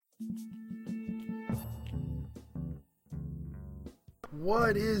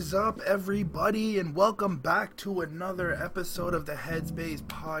What is up, everybody, and welcome back to another episode of the Headspace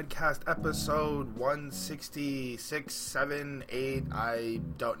Podcast, episode 166, 7, 8, I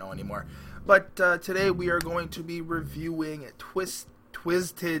don't know anymore. But today we are going to be reviewing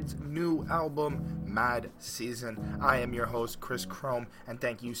Twiztid's new album, Mad Season. I am your host, Chris Chrome, and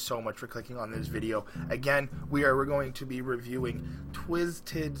thank you so much for clicking on this video. Again, we're going to be reviewing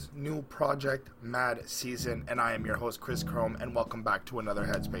Twiztid's new project, Mad Season, and I am your host, Chris Chrome, and welcome back to another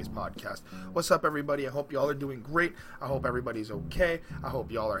Headspace Podcast. What's up, everybody? I hope y'all are doing great. I hope everybody's okay. I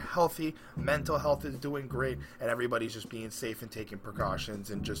hope y'all are healthy. Mental health is doing great, and everybody's just being safe and taking precautions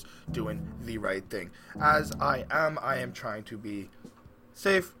and just doing the right thing. As I am trying to be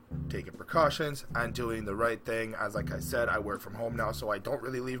safe, taking precautions, and doing the right thing. As like I said, I work from home now, so I don't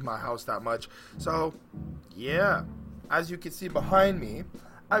really leave my house that much. So, yeah. As you can see behind me,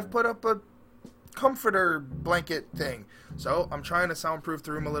 I've put up a comforter blanket thing. So, I'm trying to soundproof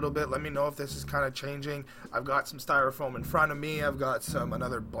the room a little bit. Let me know if this is kind of changing. I've got some styrofoam in front of me. I've got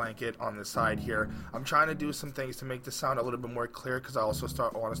another blanket on the side here. I'm trying to do some things to make the sound a little bit more clear, because I also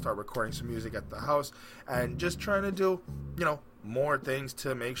want to start recording some music at the house, and just trying to do, more things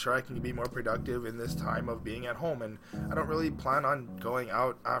to make sure I can be more productive in this time of being at home. And I don't really plan on going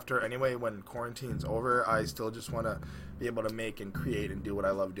out after anyway. When quarantine's over, I still just want to be able to make and create and do what I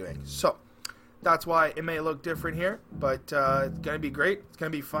love doing. So that's why it may look different here, but it's going to be great. It's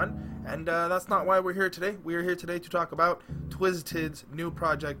going to be fun. And that's not why we're here today. We are here today to talk about Twiztid's new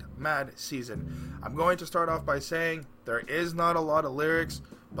project, Mad Season. I'm going to start off by saying there is not a lot of lyrics,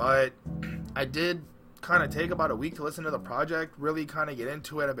 but I did kind of take about a week to listen to the project, really kind of get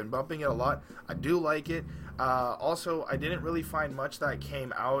into it. I've been bumping it a lot. I do like it. Also, I didn't really find much that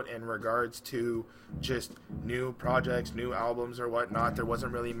came out in regards to just new projects, new albums or whatnot. There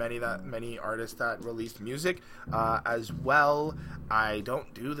wasn't really many artists that released music. As well, I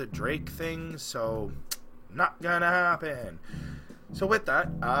don't do the Drake thing, so not gonna happen. So with that,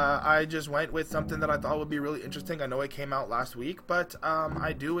 I just went with something that I thought would be really interesting. I know it came out last week, but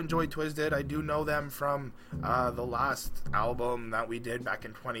I do enjoy Twiztid. I do know them from the last album that we did back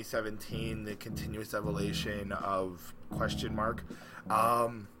in 2017, The Continuous Evolution of ?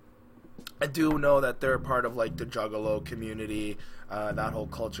 I do know that they're a part of like the Juggalo community, that whole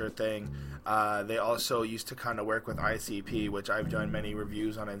culture thing. They also used to kind of work with ICP, which I've done many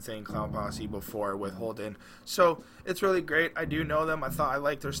reviews on Insane Clown Posse before with Holden. So it's really great. I do know them. I thought I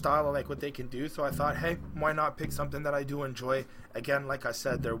liked their style. I like what they can do. So I thought, hey, why not pick something that I do enjoy? Again, like I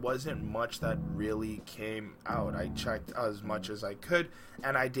said, there wasn't much that really came out. I checked as much as I could,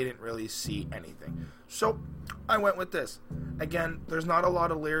 and I didn't really see anything. So I went with this. Again, there's not a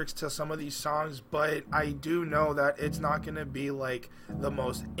lot of lyrics to some of these songs, but I do know that it's not going to be like the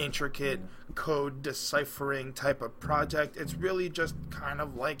most intricate code deciphering type of project. It's really just kind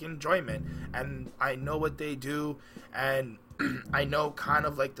of like enjoyment, and I know what they do, and I know kind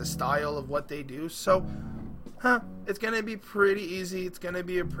of like the style of what they do, so it's going to be pretty easy. It's going to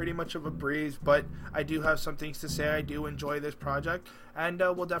be pretty much of a breeze, but I do have some things to say. I do enjoy this project, and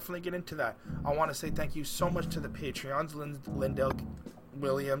we'll definitely get into that. I want to say thank you so much to the Patreons, Lindell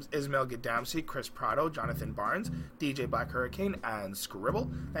Williams, Ismail Gadamsi, Chris Prado, Jonathan Barnes, DJ Black Hurricane, and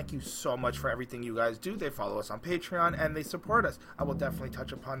Scribble. Thank you so much for everything you guys do. They follow us on Patreon, and they support us. I will definitely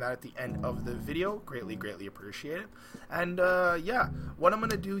touch upon that at the end of the video. Greatly appreciate it. And yeah, what I'm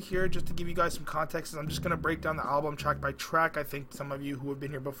going to do here, just to give you guys some context, is I'm just going to break down the album track by track. I think some of you who have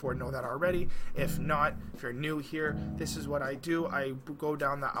been here before know that already. If not, if you're new here, this is what I do. I go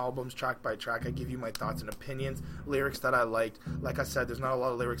down the albums track by track. I give you my thoughts and opinions, lyrics that I liked. Like I said, there's not a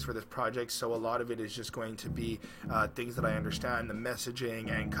lot of lyrics for this project, so a lot of it is just going to be things that I understand, the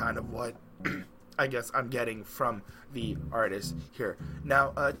messaging, and kind of what I guess I'm getting from the artist here.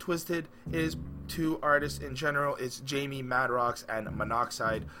 Now, Twiztid is two artists in general. It's Jamie Madrox and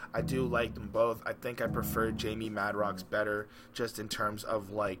Monoxide. I do like them both. I think I prefer Jamie Madrox better, just in terms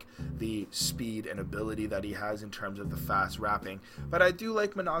of like the speed and ability that he has in terms of the fast rapping. But I do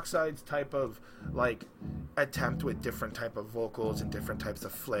like Monoxide's type of like attempt with different type of vocals and different types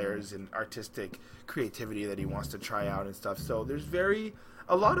of flares and artistic creativity that he wants to try out and stuff. So there's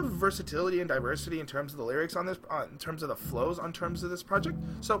a lot of versatility and diversity in terms of the lyrics on this, in terms of the flows on terms of this project.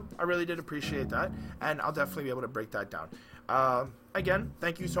 So I really did appreciate that, and I'll definitely be able to break that down. Again,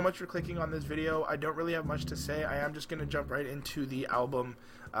 thank you so much for clicking on this video. I don't really have much to say. I am just going to jump right into the album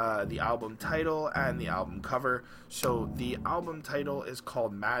title and the album cover. So the album title is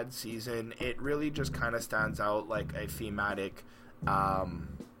called Mad Season. It really just kind of stands out like a thematic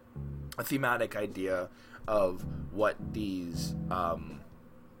idea of what these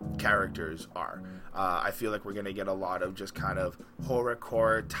characters are. I feel like we're going to get a lot of just kind of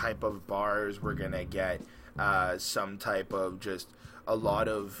horrorcore type of bars. We're going to get some type of just a lot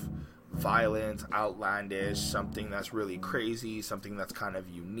of violence, outlandish, something that's really crazy, something that's kind of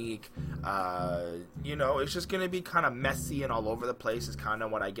unique. It's just going to be kind of messy and all over the place is kind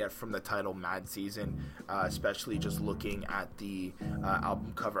of what I get from the title Mad Season, especially just looking at the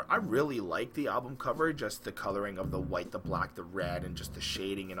album cover. I really like the album cover, just the coloring of the white, the black, the red, and just the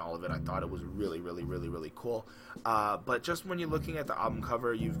shading and all of it. I thought it was really, really, really, really cool. But just when you're looking at the album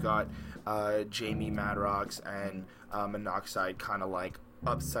cover, you've got Jamie Madrox and Monoxide kind of like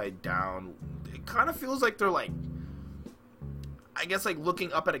upside down. It kind of feels like they're like, I guess, like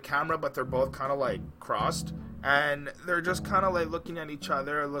looking up at a camera, but they're both kind of like crossed, and they're just kind of like looking at each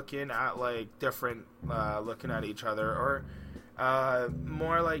other, looking at like different, looking at each other, or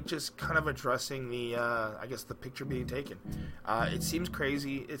more like just kind of addressing the, I guess, the picture being taken. It seems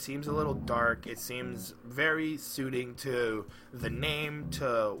crazy. It seems a little dark. It seems very suiting to the name,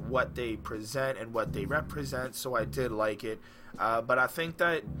 to what they present and what they represent. So I did like it. But I think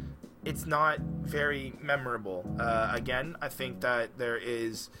that it's not very memorable. Again, I think that there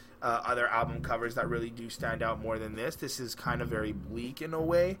is other album covers that really do stand out more than this. This is kind of very bleak in a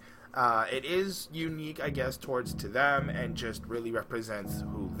way. It is unique, I guess, towards to them and just really represents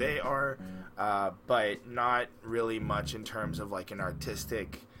who they are, but not really much in terms of like an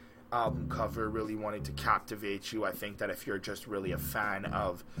artistic album cover really wanting to captivate you. I think that if you're just really a fan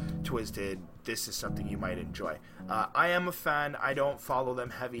of Twisted, this is something you might enjoy. I am a fan. I don't follow them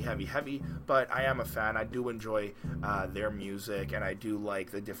heavy, but I am a fan. I do enjoy their music, and I do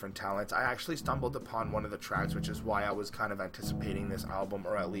like the different talents. I actually stumbled upon one of the tracks, which is why I was kind of anticipating this album,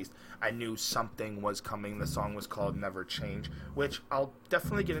 or at least I knew something was coming. The song was called Never Change, which I'll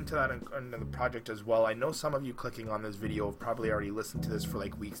definitely get into that in the project as well. I know some of you clicking on this video have probably already listened to this for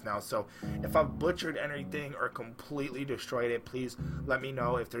like weeks now, so if I've butchered anything or completely destroyed it, please let me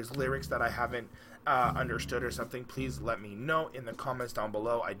know. If there's lyrics that I haven't understood or something, please let me know in the comments down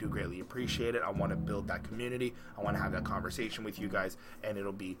below. I do greatly appreciate it. I want to build that community. I want to have that conversation with you guys, and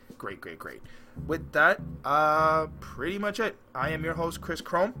it'll be great. With that, pretty much it. I am your host, Chris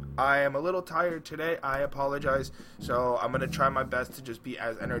Chrome. I am a little tired today. I apologize. So I'm going to try my best to just be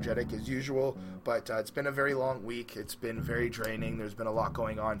as energetic as usual, but it's been a very long week. It's been very draining. There's been a lot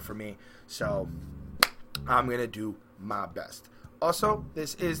going on for me, so I'm going to do my best. Also,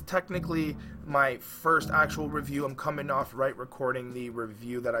 this is technically my first actual review. I'm coming off recording the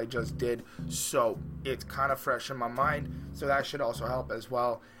review that I just did, so it's kind of fresh in my mind, so that should also help as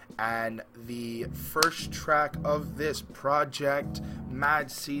well. And the first track of this project, Mad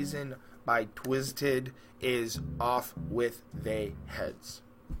Season by Twisted, is Off With They Heads.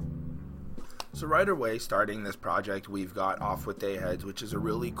 So right away, starting this project, we've got Off With They Heads, which is a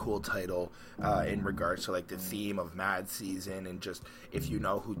really cool title in regards to like the theme of Mad Season, and just if you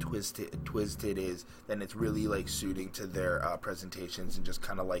know who Twisted is, then it's really like suiting to their presentations and just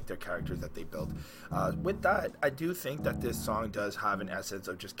kind of like their characters that they built. With that, I do think that this song does have an essence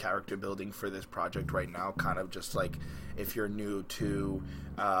of just character building for this project right now, kind of just like if you're new to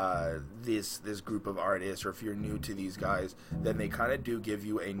this group of artists, or if you're new to these guys, then they kind of do give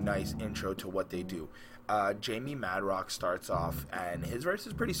you a nice intro to what they do. Jamie Madrox starts off, and his verse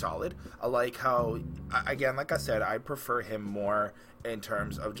is pretty solid. I like how, again, like I said, I prefer him more in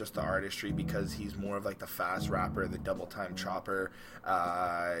terms of just the artistry, because he's more of like the fast rapper, the double time chopper.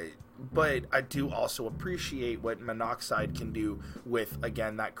 But I do also appreciate what Monoxide can do with,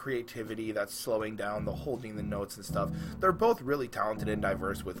 again, that creativity, that slowing down, the holding the notes and stuff. They're both really talented and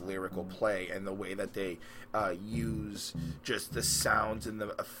diverse with lyrical play, and the way that they use just the sounds and the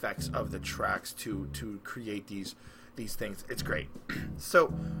effects of the tracks to create these things. It's great.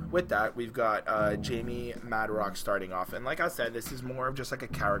 So with that, we've got Jamie Madrox starting off, and like I said, this is more of just like a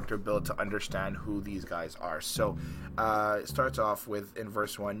character build to understand who these guys are. So it starts off with, in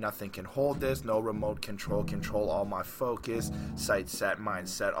verse 1, nothing can hold this, no remote control all my focus, sight set,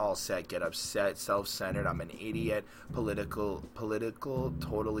 mindset all set, get upset, self-centered, I'm an idiot, political,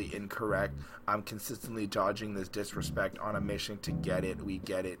 totally incorrect, I'm consistently dodging this disrespect, on a mission to get it, we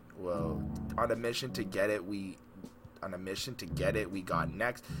get it, whoa, on a mission to get it, we got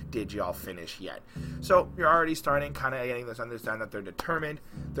next, did y'all finish yet? So you're already starting kind of getting this understand that they're determined,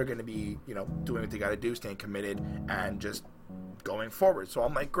 they're going to be, doing what they got to do, staying committed, and just going forward. So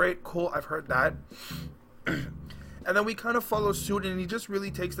I'm like, great, cool, I've heard that. And then we kind of follow suit, and he just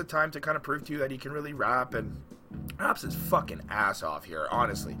really takes the time to kind of prove to you that he can really rap, and raps his fucking ass off here,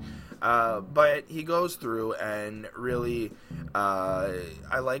 honestly. But he goes through and really,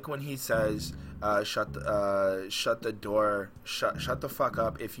 I like when he says, Shut the door. Shut the fuck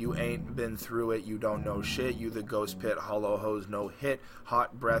up. If you ain't been through it, you don't know shit. You the ghost pit, hollow hose, no hit.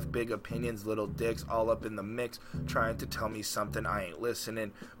 Hot breath, big opinions, little dicks, all up in the mix. Trying to tell me something, I ain't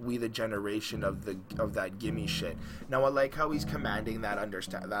listening. We the generation of that gimme shit. Now I like how he's commanding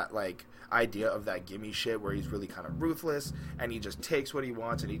that like idea of that gimme shit, where he's really kind of ruthless and he just takes what he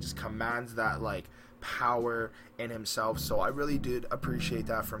wants and he just commands that like power in himself. So I really did appreciate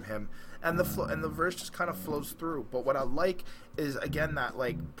that from him, and the verse just kind of flows through. But what I like is, again, that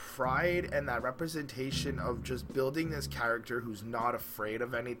like pride and that representation of just building this character who's not afraid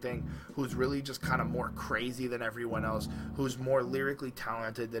of anything, who's really just kind of more crazy than everyone else, who's more lyrically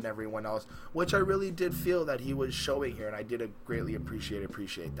talented than everyone else, which I really did feel that he was showing here, and I did greatly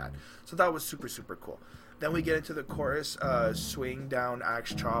appreciate that. So that was super, super cool. Then we get into the chorus, swing down,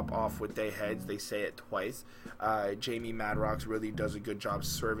 axe chop off with they heads. They say it twice. Jamie Madrox really does a good job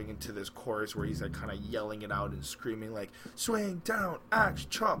swerving into this chorus where he's like kind of yelling it out and screaming like, swing down, axe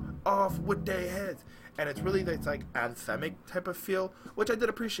chop off with they heads. And it's really this like anthemic type of feel, which I did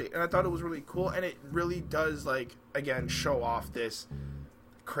appreciate. And I thought it was really cool. And it really does, like, again, show off this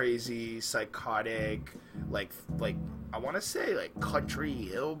crazy, psychotic, like I want to say like country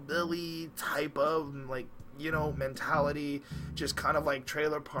hillbilly type of like, you know, mentality, just kind of like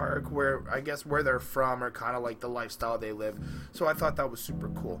trailer park, where I guess where they're from, or kind of like the lifestyle they live. So I thought that was super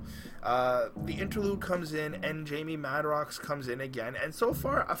cool. The interlude comes in and Jamie Madrox comes in again, and so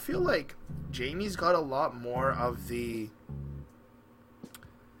far I feel like Jamie's got a lot more of the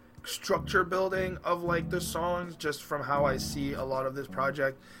structure building of like the songs, just from how I see a lot of this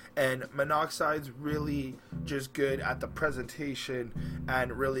project. And Monoxide's really just good at the presentation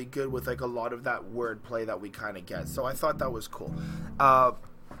and really good with like a lot of that wordplay that we kind of get. So I thought that was cool.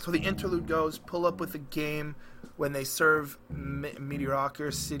 So the interlude goes, pull up with the game when they serve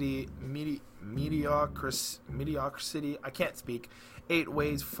Mediocre City. I can't speak. 8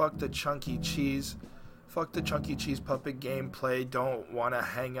 ways, fuck the chunky cheese. Fuck the Chunky Cheese puppet gameplay. Don't want to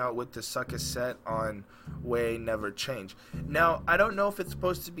hang out with the sucker set on way never change. Now, I don't know if it's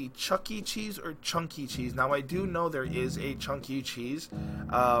supposed to be Chucky Cheese or Chunky Cheese. Now, I do know there is a Chunky Cheese,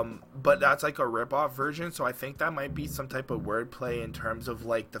 but that's like a rip-off version, so I think that might be some type of wordplay in terms of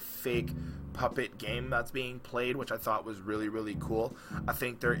like the fake puppet game that's being played, which I thought was really, really cool. I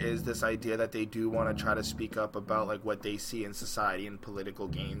think there is this idea that they do want to try to speak up about like what they see in society and political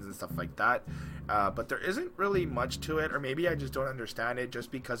gains and stuff like that, but there isn't really much to it, or maybe I just don't understand it, just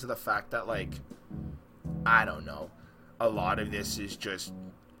because of the fact that, like, I don't know, a lot of this is just,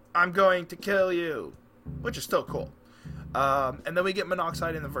 I'm going to kill you, which is still cool. And then we get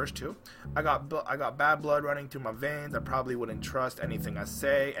Monoxide in the verse 2. I got bad blood running through my veins. I probably wouldn't trust anything I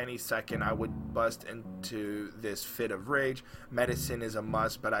say. Any second I would bust into this fit of rage. Medicine is a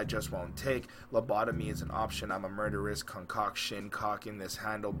must, but I just won't take. Lobotomy is an option. I'm a murderous concoction. Cock this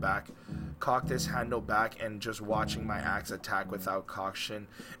handle back, and just watching my axe attack without caution.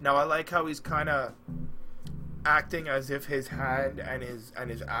 Now I like how he's kind of acting as if his hand and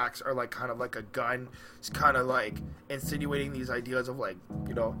his axe are like kind of like a gun. It's kind of like insinuating these ideas of like,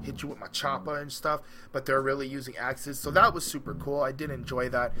 you know, hit you with my chopper and stuff, but they're really using axes. So that was super cool. I did enjoy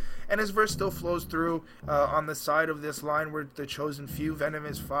that. And his verse still flows through on the side of this line where the chosen few,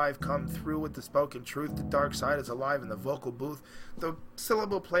 venomous 5, come through with the spoken truth. The dark side is alive in the vocal booth. The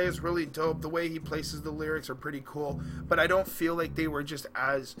syllable play is really dope. The way he places the lyrics are pretty cool, but I don't feel like they were just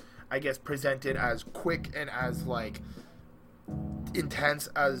as, I guess, presented as quick and as like intense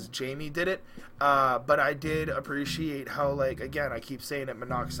as Jamie did it, but I did appreciate how, like, again, I keep saying it,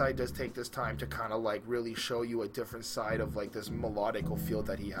 Monoxide does take this time to kind of like really show you a different side of like this melodical feel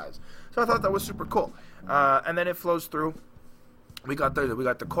that he has. So I thought that was super cool. And then it flows through. We got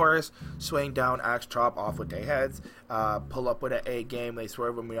the chorus, swing down, axe chop off with their heads, pull up with an A game, they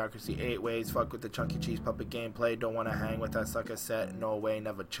swerve with mediocrity 8 ways, fuck with the Chunky Cheese puppet gameplay, don't want to hang with that sucker set, no way,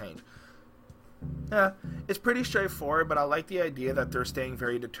 never change. Yeah, it's pretty straightforward, but I like the idea that they're staying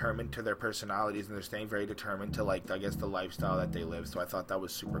very determined to their personalities, and they're staying very determined to, like, I guess, the lifestyle that they live, so I thought that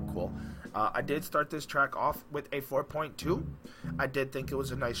was super cool. I did start this track off with a 4.2. I did think it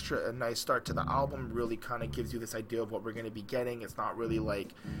was a nice start to the album. Really kind of gives you this idea of what we're going to be getting. It's not really, like,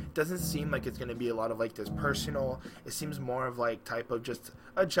 it doesn't seem like it's going to be a lot of, like, this personal. It seems more of, like, type of just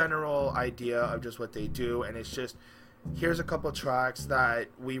a general idea of just what they do, and it's just, here's a couple tracks that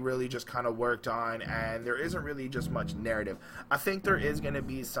we really just kind of worked on, and there isn't really just much narrative. I think there is going to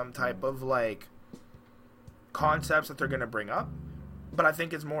be some type of, like, concepts that they're going to bring up, but I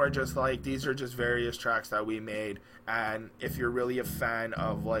think it's more just, like, these are just various tracks that we made, and if you're really a fan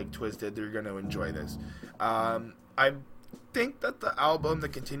of, like, Twisted, you're going to enjoy this. I think that the album, the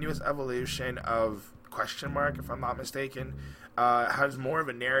continuous evolution of Question Mark, if I'm not mistaken, has more of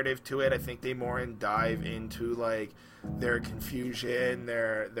a narrative to it. I think they more dive into like their confusion,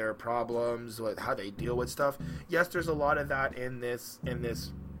 their problems, how they deal with stuff. Yes, there's a lot of that in this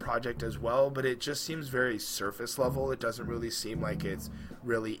project as well, but it just seems very surface level. It doesn't really seem like it's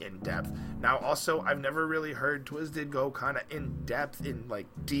really in depth. Now, also, I've never really heard Twisted go kind of in depth in like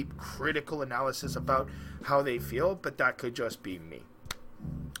deep critical analysis about how they feel, but that could just be me.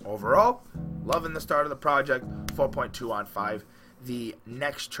 Overall, loving the start of the project. 4.2 on 5. The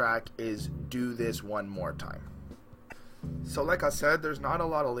next track is Do This One More Time. So like I said, there's not a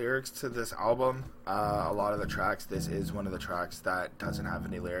lot of lyrics to this album. A lot of the tracks, this is one of the tracks that doesn't have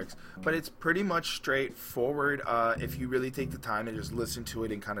any lyrics, but it's pretty much straightforward. If you really take the time and just listen to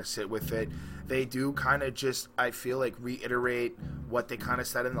it and kind of sit with it, they do kind of just, I feel like, reiterate what they kind of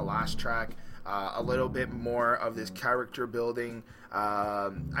said in the last track. A little bit more of this character building.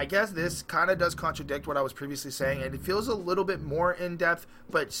 I guess this kind of does contradict what I was previously saying, and it feels a little bit more in depth,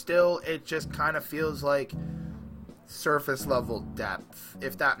 but still it just kind of feels like surface level depth,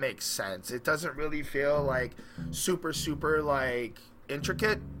 if that makes sense. It doesn't really feel like super like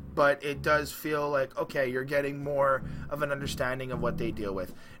intricate, but it does feel like, okay, you're getting more of an understanding of what they deal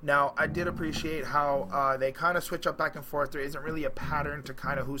with. Now, I did appreciate how they kind of switch up back and forth. There isn't really a pattern to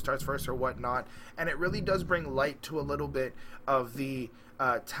kind of who starts first or whatnot, and it really does bring light to a little bit of the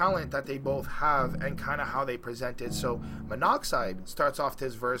talent that they both have and kind of how they present it. So Monoxide starts off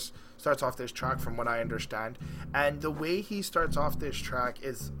this track, from what I understand, and the way he starts off this track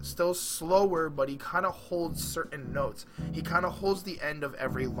is still slower, but he kind of holds certain notes. He kind of holds the end of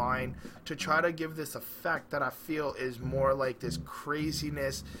every line to try to give this effect that I feel is more like this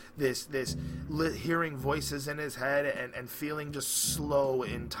craziness, this hearing voices in his head and feeling just slow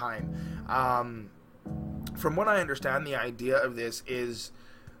in time. From what I understand, the idea of this is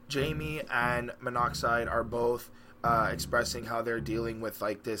Jamie and Monoxide are both expressing how they're dealing with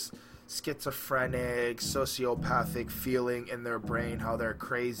like this schizophrenic, sociopathic feeling in their brain, how they're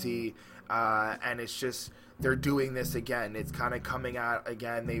crazy, and it's just, they're doing this again. It's kind of coming out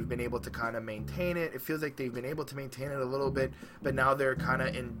again. They've been able to kind of maintain it. It feels like they've been able to maintain it a little bit, but now they're kind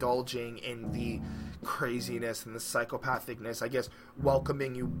of indulging in the craziness and the psychopathicness, I guess,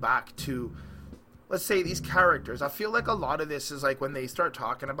 welcoming you back to, let's say, these characters. I feel like a lot of this is like when they start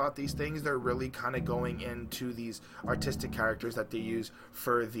talking about these things, they're really kind of going into these artistic characters that they use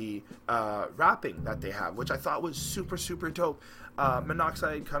for the rapping that they have, which I thought was super dope.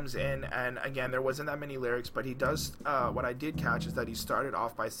 Monoxide comes in, and again, there wasn't that many lyrics, but he does, what I did catch is that he started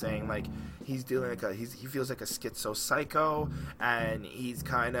off by saying like he's dealing like he feels like a schizo psycho, and he's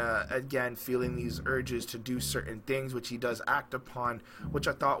kind of again feeling these urges to do certain things, which he does act upon, which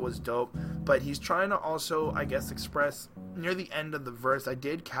I thought was dope. But he's trying to also, I guess, express near the end of the verse, I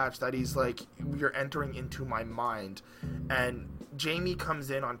did catch that he's like, you're entering into my mind, and Jamie comes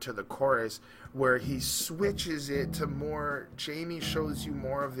in onto the chorus where he switches it to more, Jamie shows you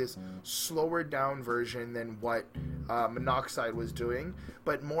more of this slower down version than what Monoxide was doing,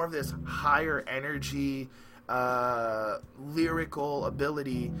 but more of this higher energy, lyrical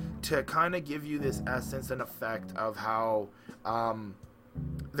ability to kind of give you this essence and effect of how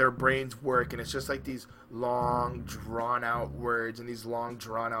their brains work, and it's just like these long drawn out words and these long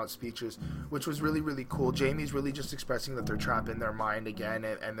drawn out speeches, which was really cool. Jamie's really just expressing that they're trapped in their mind again,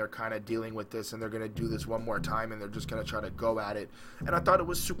 and they're kind of dealing with this, and they're going to do this one more time, and they're just going to try to go at it, and I thought it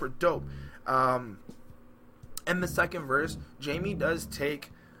was super dope. In the second verse, Jamie does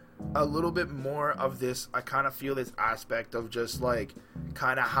take a little bit more of this, I kind of feel this aspect of just like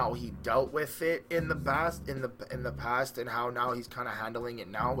kind of how he dealt with it in the past, and how now he's kind of handling it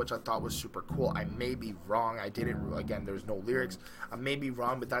now, which I thought was super cool. I may be wrong. I didn't, again, there's no lyrics. I may be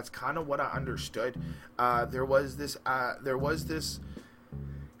wrong, but that's kind of what I understood. There was this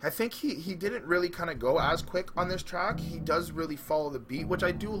I think he didn't really kind of go as quick on this track. He does really follow the beat, which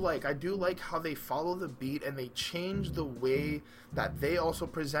I do like. I do like how they follow the beat and they change the way that they also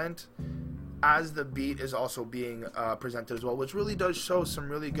present as the beat is also being presented as well, which really does show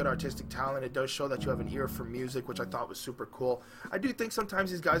some really good artistic talent. It does show that you have an ear for music, which I thought was super cool. I do think sometimes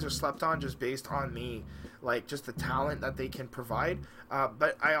these guys are slept on just based on just the talent that they can provide.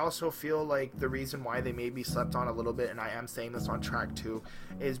 But I also feel like the reason why they maybe slept on a little bit, and I am saying this on track 2,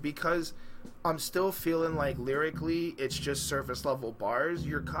 is because I'm still feeling like lyrically it's just surface level bars.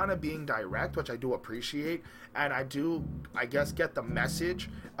 You're kind of being direct, which I do appreciate, and I guess, get the message.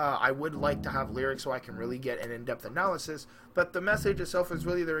 I would like to have lyrics so I can really get an in-depth analysis, but the message itself is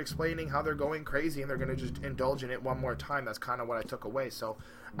really they're explaining how they're going crazy and they're going to just indulge in it one more time. That's kind of what I took away. So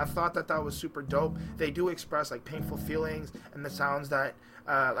I thought that was super dope. They do express like painful feelings, and the sounds that,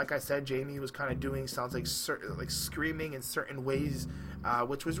 like I said, Jamie was kind of doing sounds like screaming in certain ways,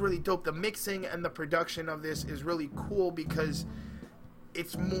 which was really dope. The mixing and the production of this is really cool because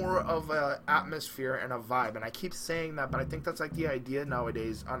it's more of a atmosphere and a vibe, and I keep saying that, but I think that's like the idea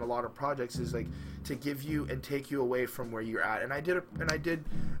nowadays on a lot of projects, is like to give you and take you away from where you're at, and I did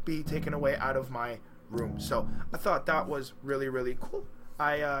be taken away out of my room. So I thought that was really, really cool.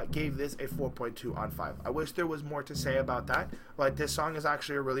 I gave this a 4.2 on 5. I wish there was more to say about that, but this song is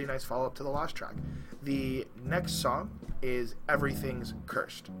actually a really nice follow-up to the last track. The next song is Everything's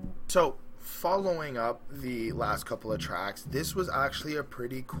Cursed. So following up the last couple of tracks, this was actually a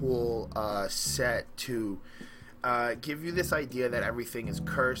pretty cool set to give you this idea that everything is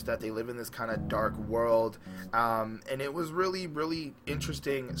cursed, that they live in this kind of dark world, and it was really, really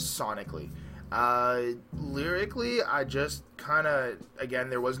interesting sonically. Lyrically, I just kind of, again,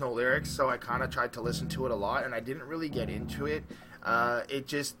 there was no lyrics, so I kind of tried to listen to it a lot, and I didn't really get into it. It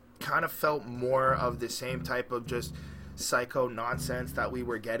just kind of felt more of the same type of just psycho nonsense that we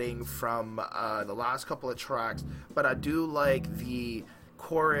were getting from the last couple of tracks, but I do like the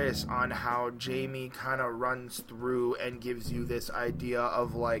chorus on how Jamie kind of runs through and gives you this idea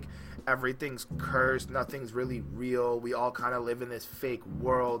of like everything's cursed, nothing's really real, we all kind of live in this fake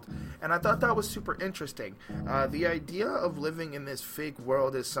world, and I thought that was super interesting. The idea of living in this fake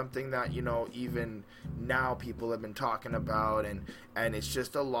world is something that, you know, even now people have been talking about, and it's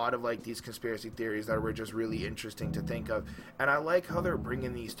just a lot of like these conspiracy theories that were just really interesting to think of, and I like how they're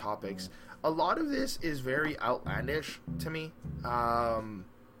bringing these topics. A lot of this is very outlandish to me,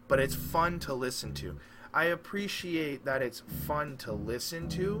 but it's fun to listen to. I appreciate that it's fun to listen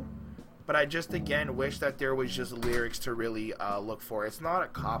to, but I just, again, wish that there was just lyrics to really look for. It's not a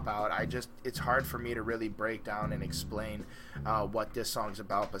cop-out. It's hard for me to really break down and explain what this song's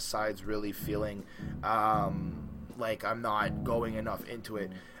about, besides really feeling like I'm not going enough into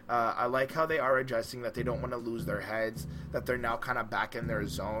it. I like how they are addressing that they don't want to lose their heads, that they're now kind of back in their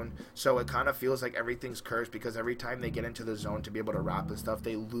zone. So it kind of feels like everything's cursed, because every time they get into the zone to be able to rap and stuff,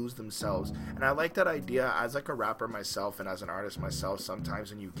 they lose themselves. And I like that idea as like a rapper myself and as an artist myself.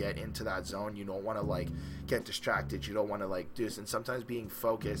 Sometimes when you get into that zone, you don't want to like get distracted. You don't want to like do this. And sometimes being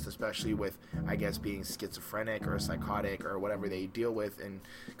focused, especially with, I guess, being schizophrenic or psychotic or whatever they deal with, and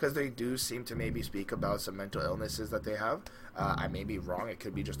because they do seem to maybe speak about some mental illnesses that they have. I may be wrong. It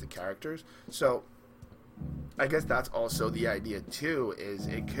could be just the characters. So I guess that's also the idea too, is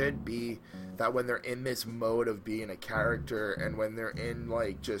it could be that when they're in this mode of being a character, and when they're in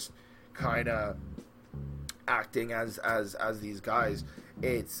like just kind of acting as these guys,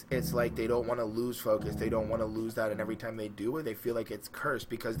 it's like they don't want to lose focus, they don't want to lose that, and every time they do it, they feel like it's cursed,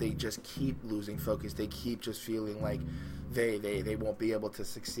 because they just keep losing focus, they keep just feeling like they won't be able to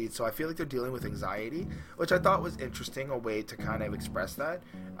succeed. So I feel like they're dealing with anxiety, which I thought was interesting, a way to kind of express that.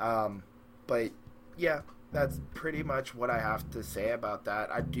 But yeah, that's pretty much what I have to say about that.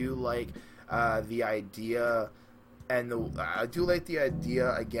 I do like the idea, and I do like the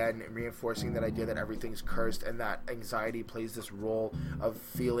idea, again, reinforcing that idea that everything's cursed, and that anxiety plays this role of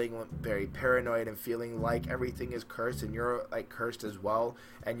feeling very paranoid and feeling like everything is cursed, and you're like cursed as well,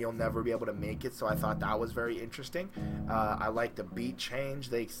 and you'll never be able to make it. So I thought that was very interesting. I like the beat change.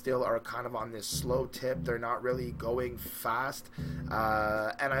 They still are kind of on this slow tip. They're not really going fast, and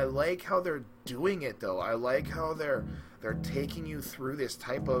I like how they're doing it though. I like how they're taking you through this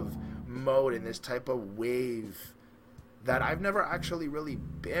type of mode and this type of wave that I've never actually really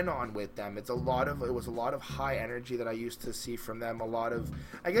been on with them. It was a lot of high energy that I used to see from them. A lot of,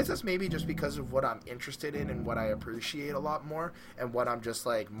 I guess that's maybe just because of what I'm interested in and what I appreciate a lot more, and what I'm just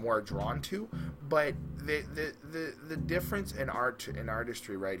like more drawn to. But the difference in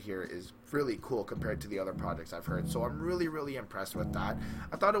artistry right here is really cool compared to the other projects I've heard. So I'm really, really impressed with that.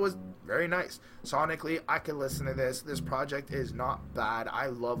 I thought it was very nice. Sonically, I could listen to this. This project is not bad. I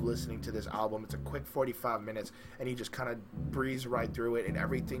love listening to this album. It's a quick 45 minutes, and you just kind of breeze right through it, and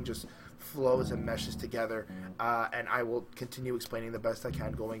everything just flows and meshes together, and I will continue explaining the best I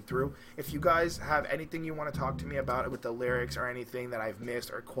can going through. If you guys have anything you want to talk to me about with the lyrics, or anything that I've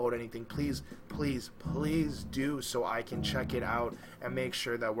missed, or quote anything, please do, so I can check it out and make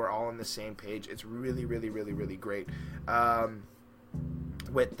sure that we're all on the same page. It's really, really, really, really great.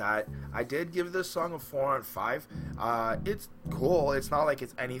 with that, I did give this song a 4 on 5. It's cool. It's not like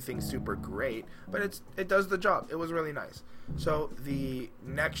it's anything super great, but it does the job. It was really nice. So the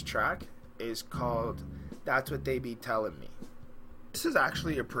next track is called That's What They Be Telling Me. This is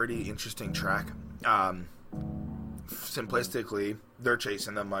actually a pretty interesting track. Simplistically, they're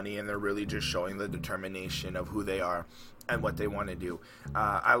chasing the money and they're really just showing the determination of who they are and what they want to do.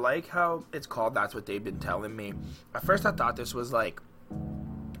 I like how it's called That's What They've Been Telling Me. At first I thought this was like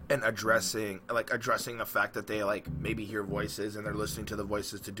addressing the fact that they like maybe hear voices and they're listening to the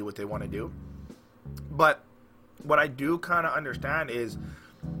voices to do what they want to do. But what I do kind of understand is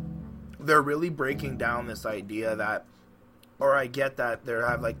they're really breaking down this idea that, or I get that they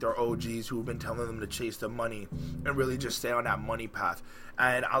have like their OGs who've been telling them to chase the money and really just stay on that money path.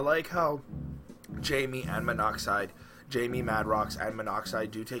 And I like how Jamie Madrox and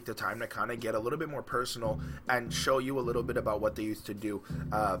Monoxide do take the time to kind of get a little bit more personal and show you a little bit about what they used to do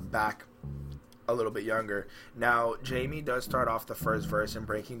back a little bit younger. Now, Jamie does start off the first verse and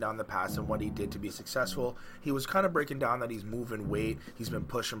breaking down the past and what he did to be successful. He was kind of breaking down that he's moving weight, he's been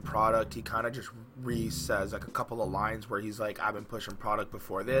pushing product. He kind of just says like a couple of lines where he's like, I've been pushing product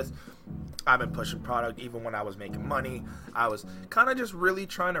before this, I've been pushing product even when I was making money. I was kind of just really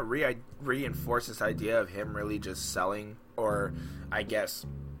trying to reinforce this idea of him really just selling, or I guess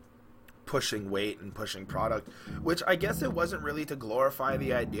pushing weight and pushing product, which I guess it wasn't really to glorify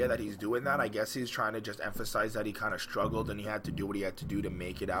the idea that he's doing that. I guess he's trying to just emphasize that he kind of struggled and he had to do what he had to do to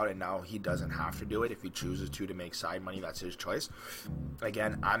make it out, and now he doesn't have to do it. If he chooses to make side money, that's his choice.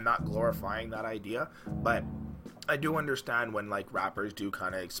 Again, I'm not glorifying that idea, but I do understand when like rappers do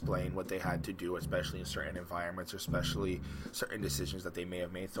kind of explain what they had to do, especially in certain environments, or especially certain decisions that they may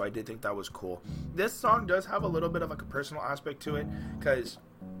have made. So I did think that was cool. This song does have a little bit of like a personal aspect to it, because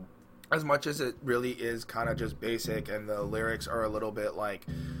as much as it really is kind of just basic and the lyrics are a little bit like,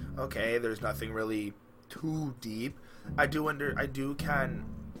 okay, there's nothing really too deep, I do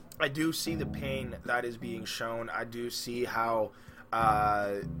see the pain that is being shown. I do see how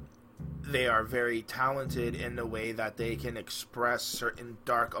they are very talented in the way that they can express certain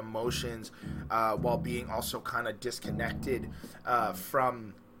dark emotions while being also kind of disconnected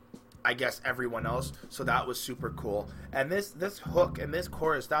from, I guess, everyone else. So that was super cool. And this hook and this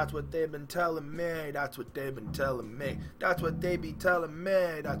chorus, that's what they've been telling me, that's what they've been telling me, that's what they be telling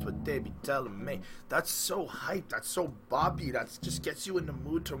me, that's what they be telling me. That's so hype, that's so boppy, that just gets you in the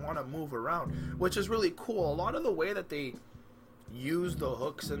mood to want to move around, which is really cool. A lot of the way that they use the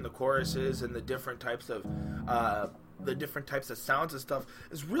hooks and the choruses and the different types of sounds and stuff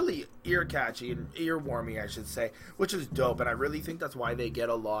is really ear catchy and ear warming, I should say, which is dope. And I really think that's why they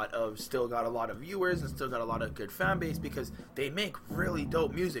still got a lot of viewers and still got a lot of good fan base, because they make really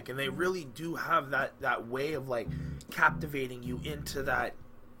dope music and they really do have that way of like captivating you into that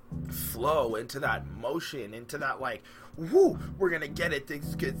flow, into that motion, into that like, woo, we're gonna get it,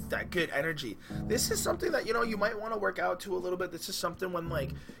 that good energy. This is something that, you know, you might want to work out to a little bit. This is something when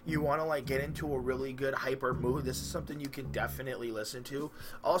like you want to like get into a really good hyper mood, this is something you can definitely listen to.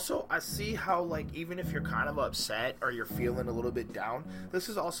 Also, I see how like even if you're kind of upset or you're feeling a little bit down, this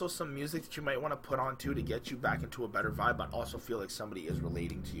is also some music that you might want to put on too, to get you back into a better vibe, but also feel like somebody is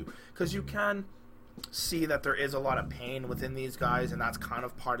relating to you, because you can see that there is a lot of pain within these guys, and that's kind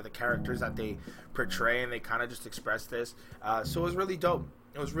of part of the characters that they portray, and they kind of just express this. So it was really dope.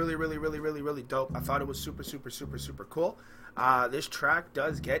 It was really, really, really, really, really dope. I thought it was super, super, super, super cool. This track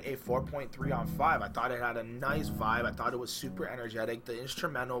does get a 4.3 on 5. I thought it had a nice vibe. I thought it was super energetic. The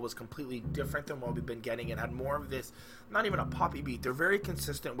instrumental was completely different than what we've been getting. It had more of this, not even a poppy beat. They're very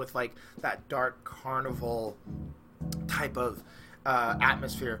consistent with like that dark carnival type of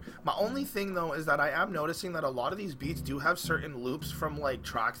atmosphere. My only thing though is that I am noticing that a lot of these beats do have certain loops from like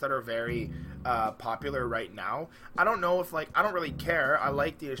tracks that are very popular right now. I don't know if like, I don't really care. I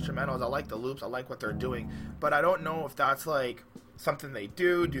like the instrumentals, I like the loops, I like what they're doing, but I don't know if that's like something they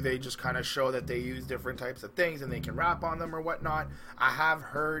do they just kind of show that they use different types of things and they can rap on them or whatnot. I have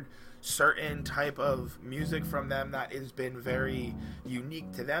heard certain type of music from them that has been very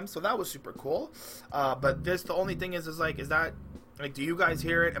unique to them, so that was super cool. But this, the only thing is that like, do you guys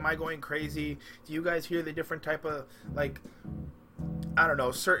hear it? Am I going crazy? Do you guys hear the different type of, like, I don't know,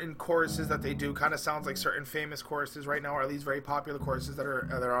 certain choruses that they do kind of sounds like certain famous choruses right now, or at least very popular choruses that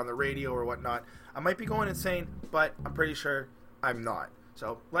are on the radio or whatnot. I might be going insane, but I'm pretty sure I'm not.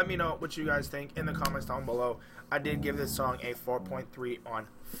 So let me know what you guys think in the comments down below. I did give this song a 4.3 on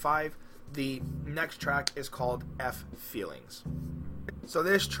 5. The next track is called F Feelings. So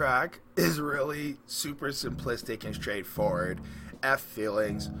this track is really super simplistic and straightforward, F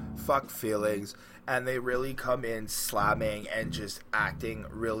feelings, fuck feelings, and they really come in slamming and just acting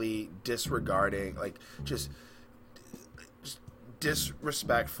really disregarding, like just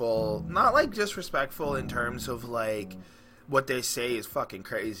disrespectful. Not like disrespectful in terms of like what they say is fucking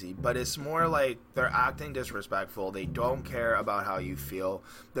crazy, but it's more like they're acting disrespectful. They don't care about how you feel.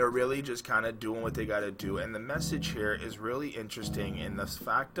 They're really just kind of doing what they gotta do. And the message here is really interesting in the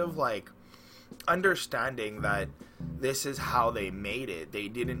fact of like understanding that this is how they made it. They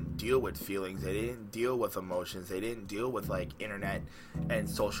didn't deal with feelings. They didn't deal with emotions. They didn't deal with like internet and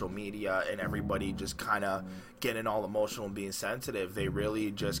social media and everybody just kind of getting all emotional and being sensitive. They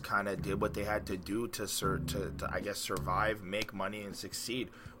really just kind of did what they had to do to I guess survive, make money, and succeed,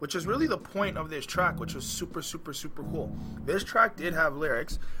 which is really the point of this track, which was super, super, super cool. This track did have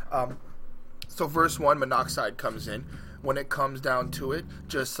lyrics. So verse 1, Monoxide comes in. When it comes down to it,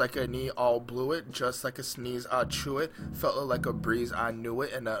 just like a knee, I'll blew it. Just like a sneeze, I chew it. Felt like a breeze, I knew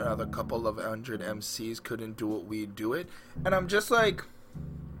it. And another couple of 100 MCs couldn't do it, we do it. And I'm just like,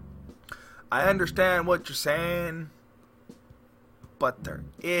 I understand what you're saying, but there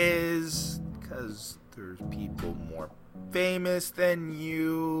is, because there's people more famous than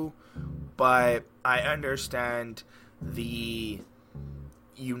you. But I understand the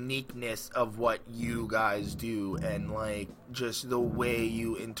uniqueness of what you guys do and like just the way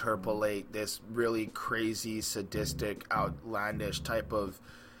you interpolate this really crazy, sadistic, outlandish type of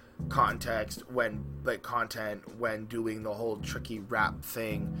context when like content when doing the whole tricky rap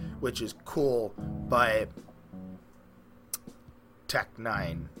thing, which is cool. But Tech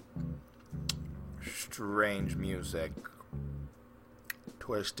Nine, strange music,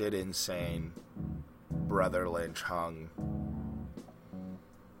 twisted insane, Brother Lynch hung.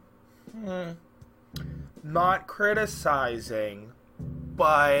 Not criticizing,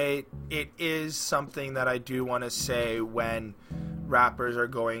 but it is something that I do want to say when rappers are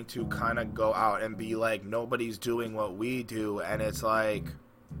going to kind of go out and be like, nobody's doing what we do, and it's like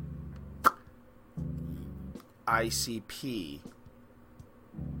ICP,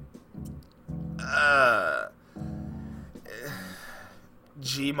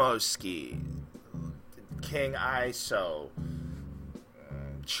 Gmoski, King ISO,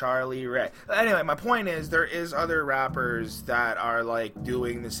 Charlie Ray. Anyway, my point is there is other rappers that are like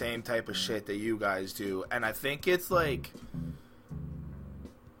doing the same type of shit that you guys do, and I think it's like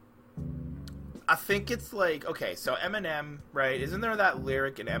okay, so Eminem, right? Isn't there that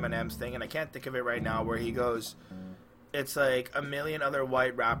lyric in Eminem's thing, and I can't think of it right now, where he goes, it's like a million other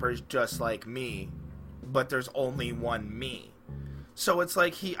white rappers just like me, but there's only one me. So it's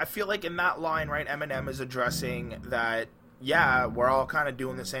like I feel like in that line, right, Eminem is addressing that, yeah, we're all kind of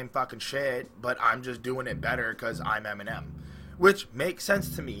doing the same fucking shit, but I'm just doing it better because I'm Eminem. Which makes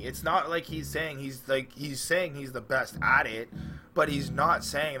sense to me. It's not like he's saying he's the best at it, but he's not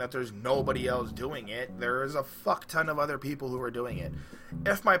saying that there's nobody else doing it. There is a fuck ton of other people who are doing it.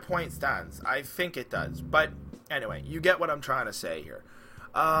 If my point stands, I think it does. But anyway, you get what I'm trying to say here.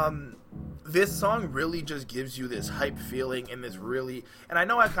 This song really just gives you this hype feeling and this really, and I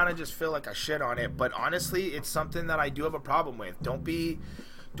know I kind of just feel like I shit on it, but honestly, it's something that I do have a problem with. Don't be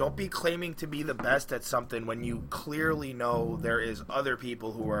claiming to be the best at something when you clearly know there is other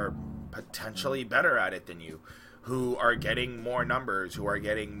people who are potentially better at it than you, who are getting more numbers, who are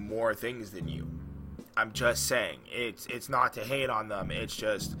getting more things than you. I'm just saying, it's not to hate on them, it's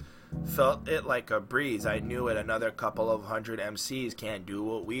just felt it like a breeze. I knew it. Another couple of 100 MCs can't do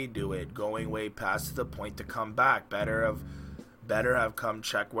what we do it. Going way past the point to come back. Better have come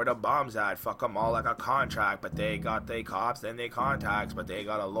check where the bomb's at. Fuck them all like a contract. But they got they cops, then they contacts. But they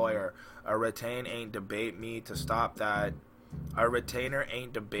got a lawyer. A retain ain't debate me to stop that. A retainer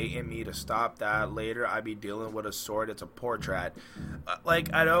ain't debating me to stop that. Later I be dealing with a sword. It's a portrait.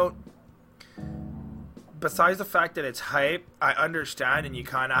 I don't. Besides the fact that it's hype, I understand, and you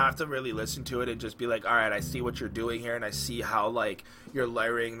kind of have to really listen to it and just be like, all right, I see what you're doing here, and I see how like you're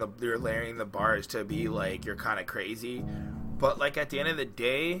layering the bars to be like you're kind of crazy. But like at the end of the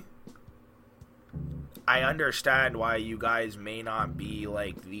day, I understand why you guys may not be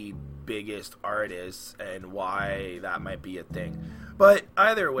like the biggest artists and why that might be a thing. But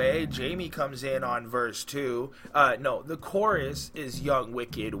either way, Jamie comes in on verse 2. No, the chorus is Young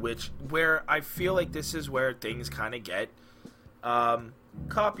Wicked, where I feel like this is where things kind of get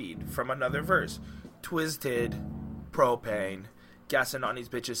copied from another verse. Twisted, propane, gassing on these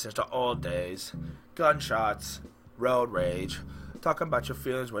bitches since the old days, gunshots, road rage, talking about your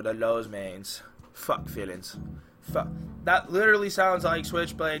feelings where the lows mains, fuck feelings. Fuck. That literally sounds like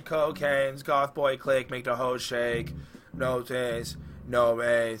Switchblade, cocaine's, goth boy click, make the hoes shake, no things. No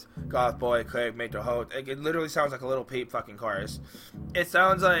ways, goth boy, click, make the hoe. It literally sounds like a Little Peep fucking chorus. It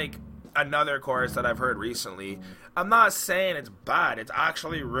sounds like another chorus that I've heard recently. I'm not saying it's bad. It's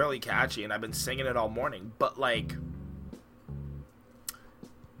actually really catchy, and I've been singing it all morning. But, like,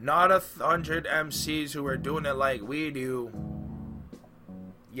 not 100 MCs who are doing it like we do.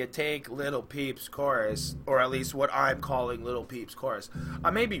 You take Little Peep's chorus, or at least what I'm calling Little Peep's chorus.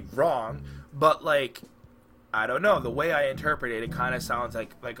 I may be wrong, but, like, I don't know. The way I interpret it, it kind of sounds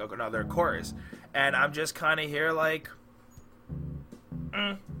like another chorus. And I'm just kind of here like,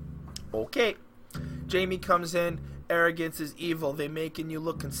 okay. Jamie comes in. Arrogance is evil. They making you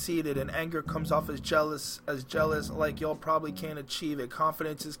look conceited, and anger comes off as jealous, like y'all probably can't achieve it.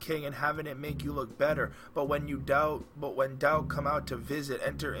 Confidence is king, and having it make you look better. But when doubt come out to visit,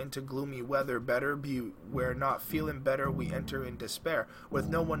 enter into gloomy weather. Better be where not feeling better, we enter in despair, with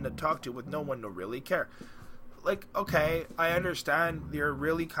no one to talk to, with no one to really care. Like, okay, I understand you're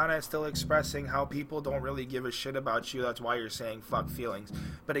really kind of still expressing how people don't really give a shit about you. That's why you're saying fuck feelings.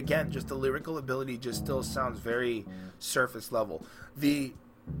 But again, just the lyrical ability just still sounds very surface level. The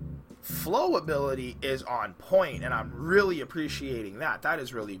flow ability is on point, and I'm really appreciating that. That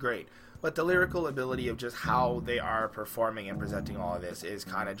is really great. But the lyrical ability of just how they are performing and presenting all of this is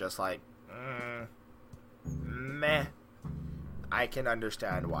kind of just like, meh. I can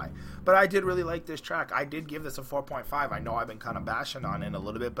understand why. But I did really like this track. I did give this a 4.5. I know I've been kind of bashing on it a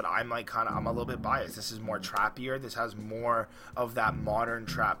little bit, but I'm a little bit biased. This is more trappier. This has more of that modern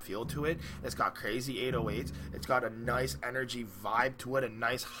trap feel to it. It's got crazy 808s. It's got a nice energy vibe to it, a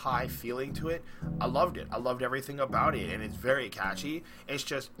nice high feeling to it. I loved it. I loved everything about it, and it's very catchy. It's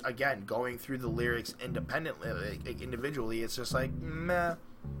just, again, going through the lyrics independently, individually, it's just like, meh.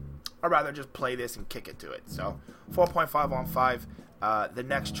 I'd rather just play this and kick it to it. So, 4.5 on 5. The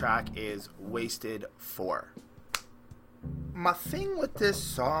next track is Wasted 4. My thing with this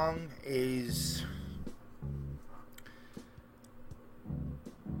song is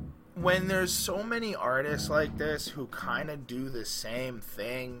when there's so many artists like this who kind of do the same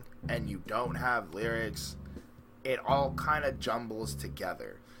thing and you don't have lyrics, it all kind of jumbles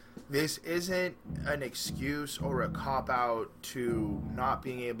together. This isn't an excuse or a cop-out to not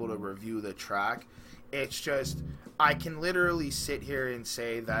being able to review the track. It's just, I can literally sit here and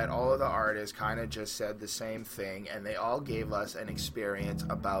say that all of the artists kind of just said the same thing, and they all gave us an experience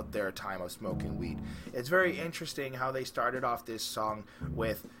about their time of smoking weed. It's very interesting how they started off this song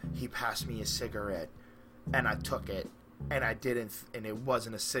with, he passed me a cigarette, and I took it. And I didn't, and it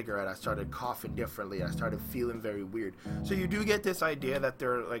wasn't a cigarette. I started coughing differently. I started feeling very weird. So you do get this idea that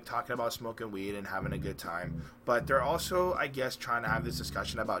they're like talking about smoking weed and having a good time, but they're also, I guess, trying to have this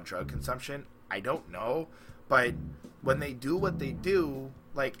discussion about drug consumption. I don't know, but when they do what they do,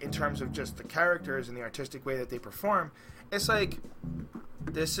 like in terms of just the characters and the artistic way that they perform, it's like,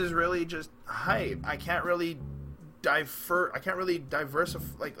 this is really just hype. I can't really diversify,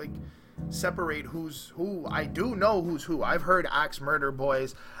 like separate who's who. I do know who's who. I've heard Axe Murder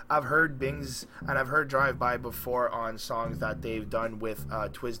Boys, I've heard Bings, and I've heard Drive By before on songs that they've done with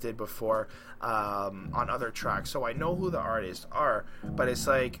Twisted before, on other tracks, so I know who the artists are. But it's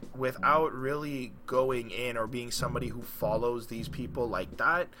like, without really going in or being somebody who follows these people like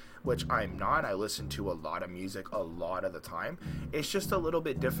that, which I'm not. I listen to a lot of music a lot of the time. It's just a little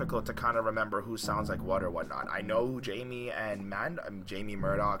bit difficult to kind of remember who sounds like what or whatnot. I know Jamie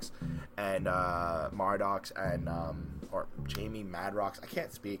Murdoch's and Mardox and or Jamie Madrox, I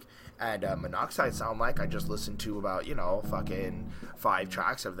can't speak, and Monoxide sound like. I just listened to about, fucking 5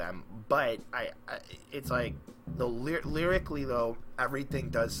 tracks of them, but it's like, lyrically though, everything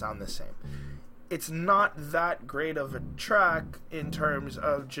does sound the same. It's not that great of a track in terms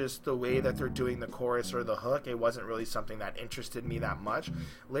of just the way that they're doing the chorus or the hook. It wasn't really something that interested me that much.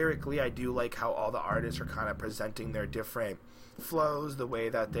 Lyrically, I do like how all the artists are kind of presenting their different flows, the way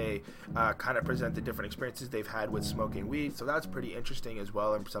that they kind of present the different experiences they've had with smoking weed. So that's pretty interesting as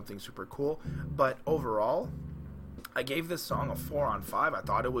well, and something super cool. But overall, I gave this song a 4 on 5. I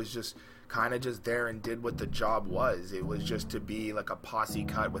thought it was just kind of just there and did what the job was. It was just to be like a posse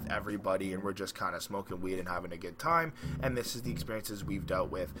cut with everybody, and we're just kind of smoking weed and having a good time, and this is the experiences we've dealt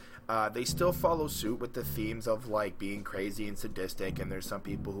with. They still follow suit with the themes of like being crazy and sadistic, and there's some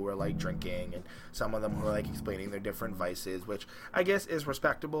people who are like drinking, and some of them who are like explaining their different vices, which I guess is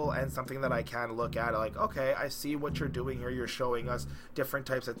respectable and something that I can look at like, okay, I see what you're doing here. You're showing us different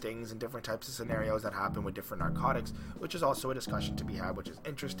types of things and different types of scenarios that happen with different narcotics, which is also a discussion to be had, which is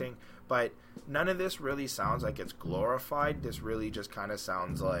interesting. But none of this really sounds like it's glorified. This really just kind of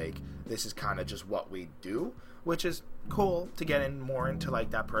sounds like this is kind of just what we do. which is cool to get in more into like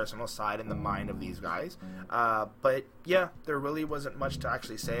that personal side and the mind of these guys. But yeah, there really wasn't much to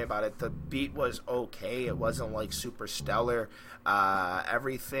actually say about it. The beat was okay. It wasn't like super stellar.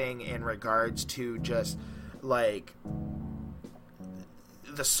 Everything in regards to just like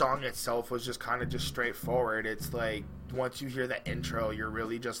the song itself was just kind of just straightforward. It's like once you hear the intro, you're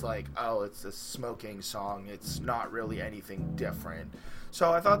really just like, oh, it's a smoking song. It's not really anything different.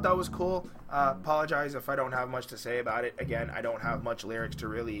 So I thought that was cool. Apologize if I don't have much to say about it. Again, I don't have much lyrics to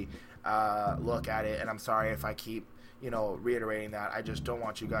really look at it, and I'm sorry if I keep reiterating that. I just don't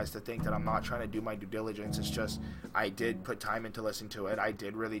want you guys to think that I'm not trying to do my due diligence. It's just I did put time into listening to it. I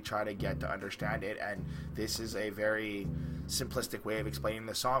did really try to get to understand it, and this is a very simplistic way of explaining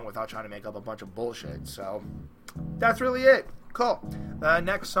the song without trying to make up a bunch of bullshit. So that's really it. Cool. The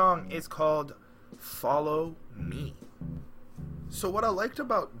next song is called Follow Me. So what I liked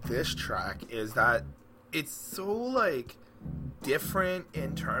about this track is that it's so like different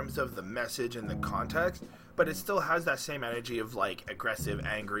in terms of the message and the context, but it still has that same energy of like aggressive,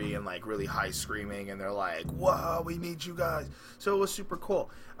 angry, and like really high screaming, and they're like, whoa, we need you guys. So it was super cool.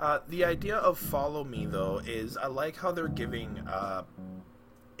 The idea of Follow Me though is I like how they're giving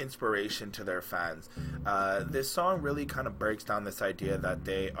inspiration to their fans. This song really kind of breaks down this idea that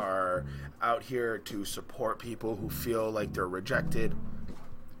they are out here to support people who feel like they're rejected,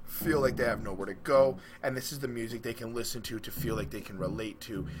 feel like they have nowhere to go, and this is the music they can listen to feel like they can relate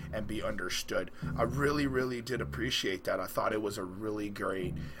to and be understood. I really, really did appreciate that. I thought it was a really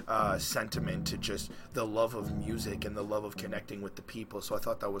great sentiment to just the love of music and the love of connecting with the people, so I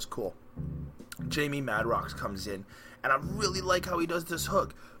thought that was cool. Jamie Madrox comes in, and I really like how he does this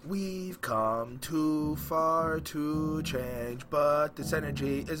hook. We've come too far to change, but this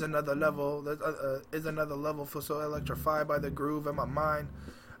energy is another level. Feel so electrified by the groove in my mind.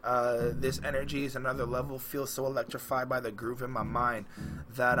 This energy is another level. Feel so electrified by the groove in my mind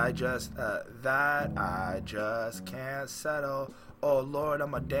that I just can't settle. Oh Lord,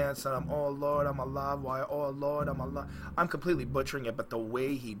 I'm a dancer. Oh Lord, I'm a live wire. Oh Lord, I'm alive. I'm completely butchering it, but the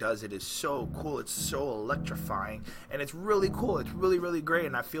way he does it is so cool. It's so electrifying, and it's really cool. It's really, really great,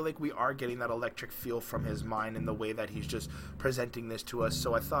 and I feel like we are getting that electric feel from his mind in the way that he's just presenting this to us.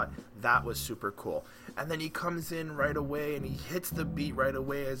 So I thought that was super cool. And then he comes in right away, and he hits the beat right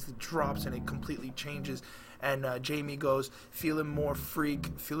away as it drops, and it completely changes. And Jamie goes, feeling more freak,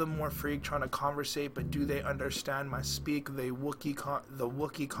 trying to conversate, but do they understand my speak? The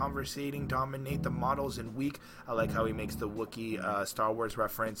Wookiee conversating dominate the models and weak. I like how he makes the Wookiee Star Wars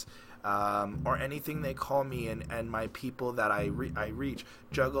reference. Or anything they call me and my people that I reach.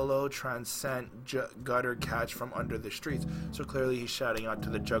 Juggalo, transcend, gutter catch from under the streets. So clearly he's shouting out to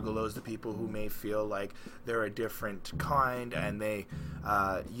the juggalos, the people who may feel like they're a different kind and they,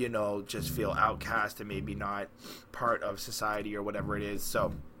 just feel outcast and maybe not part of society or whatever it is.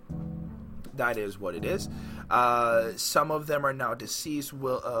 So that is what it is. Some of them are now deceased.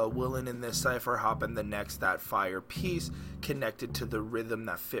 Willing in this cipher, hop in the next that fire piece, connected to the rhythm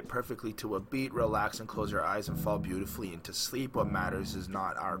that fit perfectly to a beat. Relax and close your eyes and fall beautifully into sleep. What matters is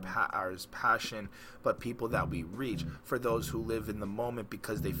not our passion, but people that we reach. For those who live in the moment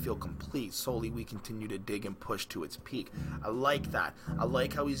because they feel complete. Solely we continue to dig and push to its peak. I like that. I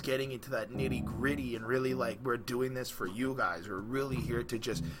like how he's getting into that nitty gritty and really like, we're doing this for you guys. We're really here to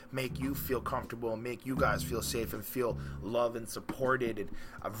just make you feel comfortable and make you guys feel safe and feel loved and supported. And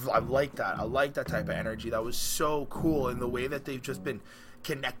I like that. I like that type of energy. That was so cool in the way that they've just been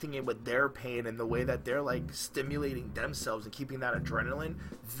connecting it with their pain and the way that they're like stimulating themselves and keeping that adrenaline.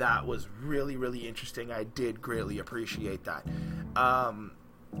 That was really, really interesting. I did greatly appreciate that.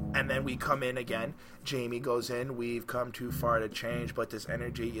 And then we come in again. Jamie goes in. We've come too far to change, but this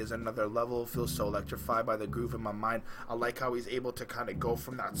energy is another level. Feels so electrified by the groove in my mind. I like how he's able to kind of go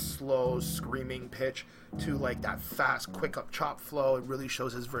from that slow screaming pitch to like that fast quick up chop flow. It really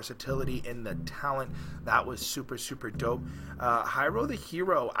shows his versatility in the talent. That was super, super dope. Hyro the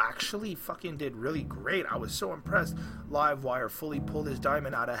Hero actually fucking did really great. I was so impressed. Livewire fully pulled his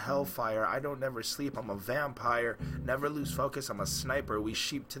diamond out of hellfire. I don't never sleep. I'm a vampire. Never lose focus. I'm a sniper. We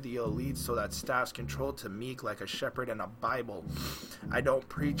sheep to the elite so that staff's controlled to meek like a shepherd in a Bible. I don't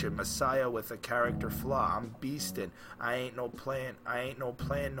preach it. Messiah with a character flaw. I'm beastin'. I ain't no plan,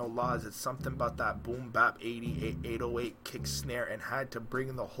 no laws. It's something about that boom bap 88 808 kick snare and had to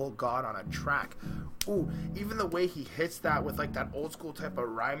bring the whole god on a track. Ooh, even the way he hits that with like that old school type of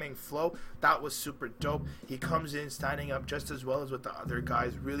rhyming flow, that was super dope. He comes in standing up just as well as with the other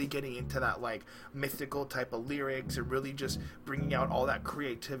guys, really getting into that like mythical type of lyrics and really just bringing out all that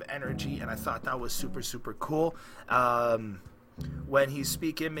creative energy, and I thought that was super, super cool. when he's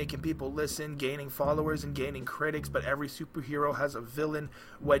speaking, making people listen, gaining followers and gaining critics, but every superhero has a villain.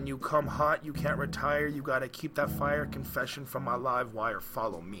 When you come hot, you can't retire. You gotta keep that fire. Confession from my live wire.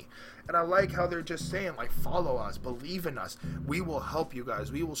 Follow me. And I like how they're just saying, like, follow us, believe in us. We will help you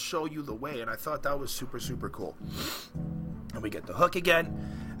guys. We will show you the way. And I thought that was super, super cool. And we get the hook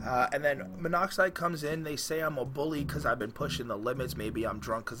again. And then Monoxide comes in. They say I'm a bully because I've been pushing the limits. Maybe I'm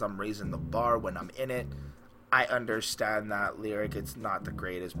drunk because I'm raising the bar when I'm in it. I understand that lyric. It's not the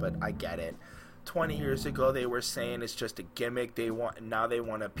greatest, but I get it. 20 years ago, they were saying it's just a gimmick. Now they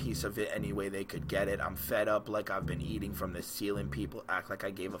want a piece of it any way they could get it. I'm fed up like I've been eating from the ceiling. People act like I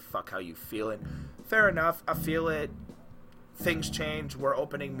gave a fuck how you feeling. Fair enough. I feel it. Things change. We're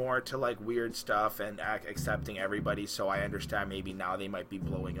opening more to like weird stuff and accepting everybody, so I understand maybe now they might be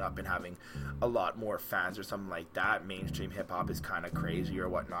blowing up and having a lot more fans or something like that. Mainstream hip-hop is kind of crazy or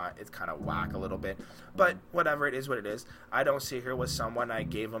whatnot. It's kind of whack a little bit, but whatever, it is what it is. I don't sit here with someone. I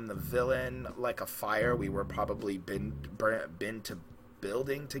gave him the villain like a fire. We were probably been to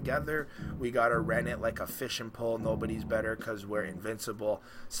building together. We gotta rent it like a fishing pole. Nobody's better because we're invincible.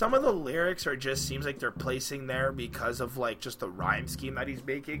 Some of the lyrics are just seems like they're placing there because of like just the rhyme scheme that he's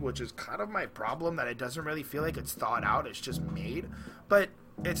making, which is kind of my problem, that it doesn't really feel like it's thought out. It's just made, but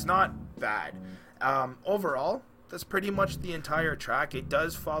it's not bad. Overall, that's pretty much the entire track. It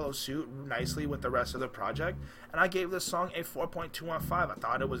does follow suit nicely with the rest of the project, and I gave this song a 4.2/5. I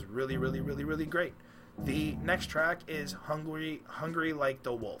thought it was really, really, really, really great. The next track is Hungry Like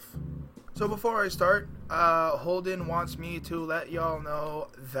the Wolf. So before I start, Holden wants me to let y'all know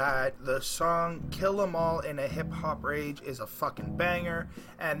that the song Kill 'Em All in a Hip Hop Rage is a fucking banger,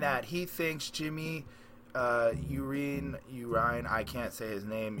 and that he thinks Jimmy Urine, I can't say his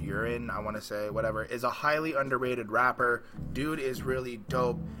name, I want to say, whatever, is a highly underrated rapper. Dude is really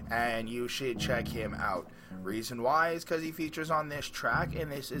dope, and you should check him out. Reason why is because he features on this track,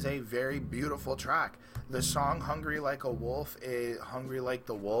 and this is a very beautiful track. The song Hungry Like a Wolf, Hungry Like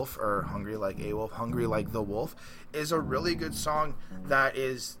the Wolf, or Hungry Like a Wolf, Hungry Like the Wolf, is a really good song that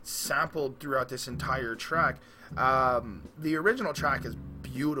is sampled throughout this entire track. The original track is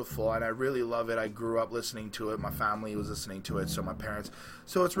beautiful, and I really love it. I grew up listening to it. My family was listening to it, so my parents.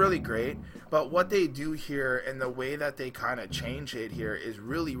 So it's really great. But what they do here and the way that they kind of change it here is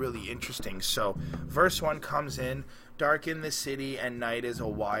really, really interesting. So verse 1 comes in. Dark in the city and night is a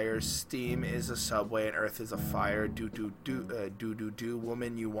wire. Steam is a subway and earth is a fire. Do.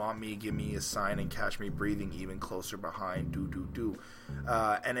 Woman, you want me? Give me a sign and catch me breathing even closer behind. Do.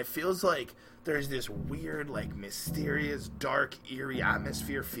 And it feels like there's this weird, like, mysterious, dark, eerie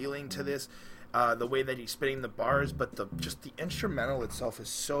atmosphere feeling to this. The way that he's spitting the bars, but the instrumental itself is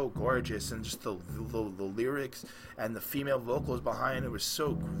so gorgeous, and just the lyrics and the female vocals behind it was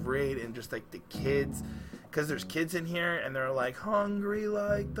so great, and just like the kids, because there's kids in here and they're like hungry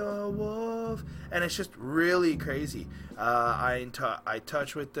like the wolf, and it's just really crazy. In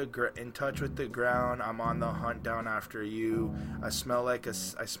touch with the ground. I'm on the hunt down after you. I smell like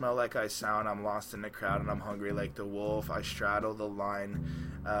I sound. I'm lost in the crowd and I'm hungry like the wolf. I straddle the line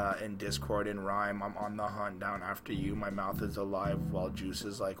in discord and rhyme. I'm on the hunt down after you. My mouth is alive while juice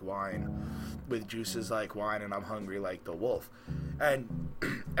is like wine. With juices like wine, and I'm hungry like the wolf. And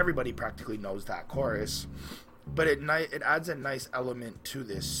everybody practically knows that chorus, but it adds a nice element to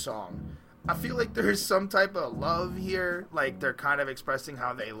this song. I feel like there's some type of love here, like they're kind of expressing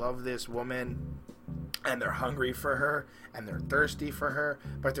how they love this woman and they're hungry for her and they're thirsty for her,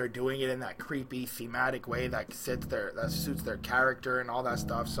 but they're doing it in that creepy thematic way that suits their character and all that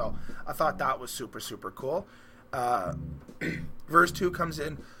stuff. So I thought that was super, super cool. Verse 2 comes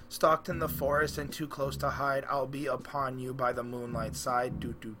in. Stalked in the forest and too close to hide. I'll be upon you by the moonlight side.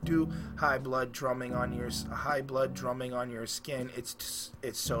 Do. High blood drumming on your skin. It's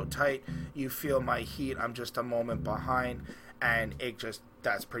so tight. You feel my heat. I'm just a moment behind. And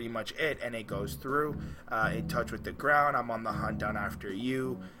that's pretty much it. And it goes through. In touch with the ground. I'm on the hunt down after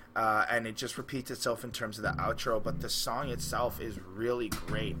you. And it just repeats itself in terms of the outro, but the song itself is really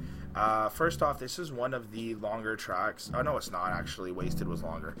great. First off, this is one of the longer tracks. Oh no, it's not actually. Wasted was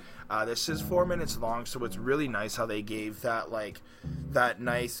longer. This is 4 minutes long, so it's really nice how they gave that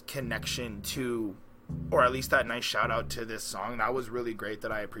nice connection to, or at least that nice shout out to this song. That was really great,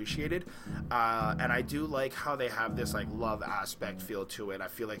 that I appreciated. And I do like how they have this like love aspect feel to it. I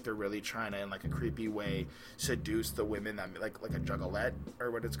feel like they're really trying to, in like a creepy way, seduce the women that like a juggalette,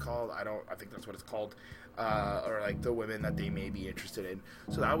 or what it's called. I think that's what it's called. Or like the women that they may be interested in.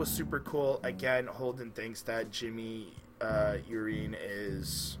 So that was super cool. Again, Holden thinks that Jimmy Urine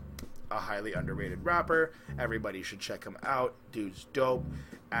is a highly underrated rapper. Everybody should check him out. Dude's dope.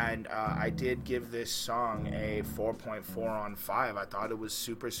 And I did give this song a 4.4 on 5. I thought it was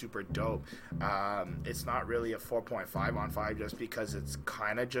super, super dope. It's not really a 4.5 on 5 just because it's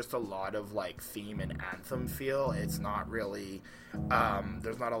kind of just a lot of like theme and anthem feel. It's not really,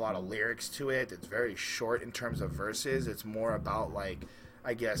 there's not a lot of lyrics to it. It's very short in terms of verses. It's more about like,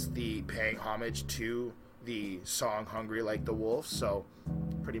 I guess, the paying homage to the song Hungry Like the Wolf. So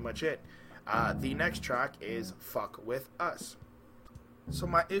pretty much it. The next track is Fuck With Us. So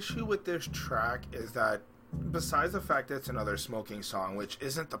my issue with this track is that besides the fact that it's another smoking song, which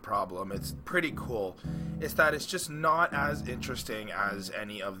isn't the problem, it's pretty cool, it's that it's just not as interesting as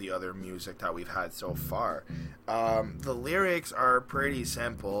any of the other music that we've had so far. The lyrics are pretty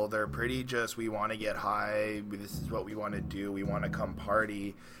simple. They're pretty just, we want to get high, this is what we want to do, we want to come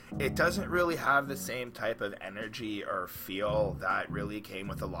party. It doesn't really have the same type of energy or feel that really came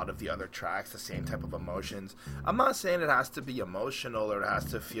with a lot of the other tracks, the same type of emotions. I'm not saying it has to be emotional or it has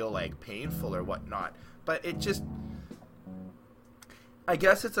to feel like painful or whatnot, but it just, I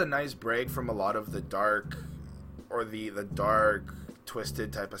guess it's a nice break from a lot of the dark or the dark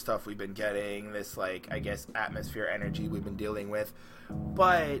twisted type of stuff we've been getting, this like, I guess, atmosphere energy we've been dealing with,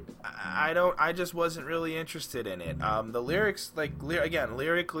 but I just wasn't really interested in it. The lyrics, like, again,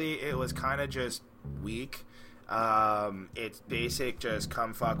 lyrically, it was kind of just weak. It's basic, just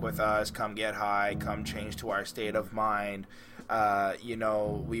come fuck with us, come get high, come change to our state of mind. You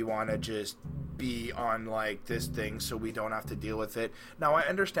know, we want to just be on like this thing so we don't have to deal with it. Now I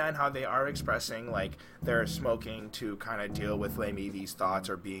understand how they are expressing like they're smoking to kind of deal with maybe these thoughts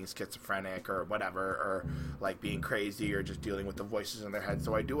or being schizophrenic or whatever, or like being crazy or just dealing with the voices in their head.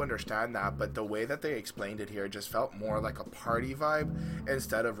 So I do understand that, but the way that they explained it here just felt more like a party vibe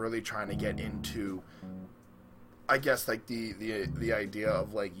instead of really trying to get into, I guess, like the idea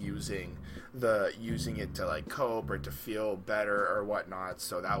of like using it to like cope or to feel better or whatnot.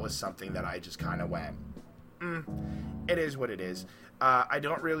 So that was something that I just kind of went, it is what it is. I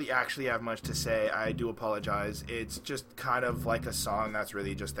don't really actually have much to say. I do apologize. It's just kind of like a song that's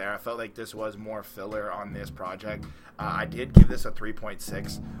really just there. I felt like this was more filler on this project. I did give this a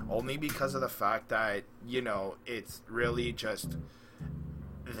 3.6 only because of the fact that, you know, it's really just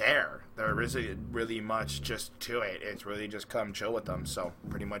there. There isn't really much just to it. It's really just come chill with them. So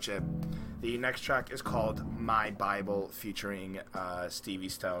pretty much it. The next track is called My Bible, featuring Stevie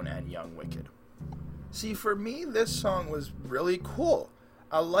Stone and Young Wicked. See, for me, this song was really cool.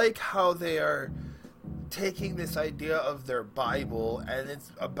 I like how they are taking this idea of their Bible, and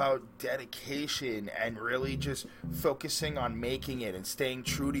it's about dedication and really just focusing on making it and staying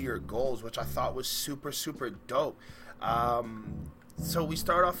true to your goals, which I thought was super, super dope. So we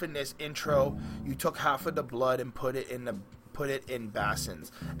start off in this intro. You took half of the blood and put it in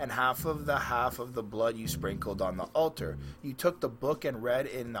basins, and half of the blood you sprinkled on the altar. You took the book and read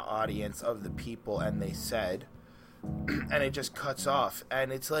in the audience of the people, and they said, and it just cuts off,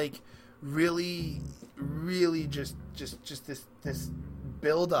 and it's like really, really just this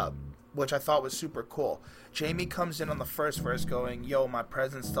build up, which I thought was super cool. Jamie comes in on the first verse going, yo, my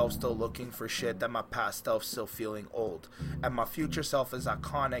present self still looking for shit that my past self still feeling old. And my future self is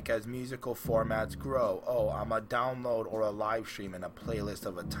iconic as musical formats grow. Oh, I'm a download or a live stream in a playlist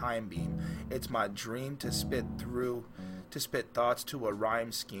of a time beam. It's my dream to spit thoughts to a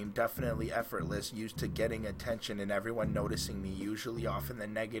rhyme scheme, definitely effortless, used to getting attention and everyone noticing me, usually off in the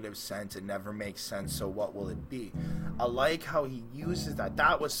negative sense. It never makes sense, so what will it be? I like how he uses that.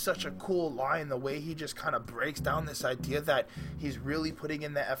 That was such a cool line, the way he just kind of breaks down this idea that he's really putting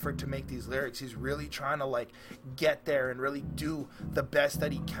in the effort to make these lyrics. He's really trying to like get there and really do the best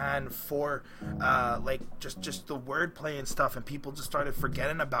that he can for like just the wordplay and stuff, and people just started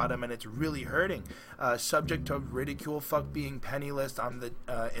forgetting about him, and it's really hurting. Subject of ridicule, fuck being penniless, I'm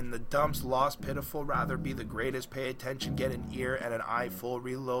in the dumps, lost, pitiful, rather be the greatest, pay attention, get an ear and an eye full,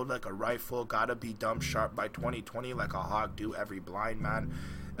 reload like a rifle, gotta be dumb sharp by 2020 like a hawk do every blind man.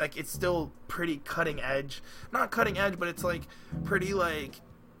 Like, it's still pretty cutting edge, not cutting edge, but it's like pretty like,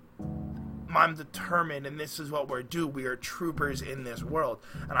 I'm determined and this is what we're due. We are troopers in this world.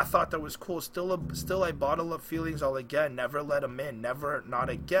 And I thought that was cool. Still I bottle up feelings all again. Never let them in. Never, not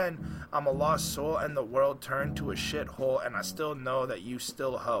again. I'm a lost soul and the world turned to a shithole. And I still know that you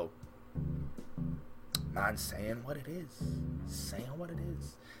still hoe. Man, saying what it is. Saying what it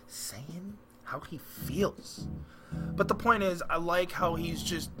is. Saying how he feels. But the point is, I like how he's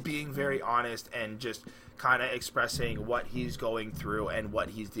just being very honest and just kind of expressing what he's going through and what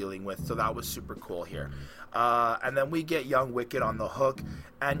he's dealing with. So that was super cool here. And then we get Young Wicked on the hook.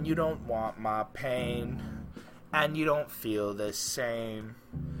 And you don't want my pain. and you don't feel the same.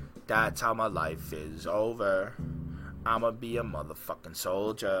 That's how my life is over. I'ma be a motherfucking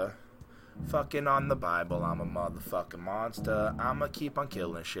soldier. Fucking on the Bible, I'm a motherfucking monster. I'ma keep on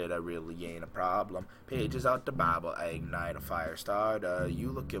killing shit, I really ain't a problem. Pages out the Bible, I ignite a fire starter. You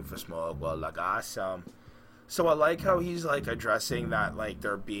looking for smoke? Well, I got some. So I like how he's like addressing that, like,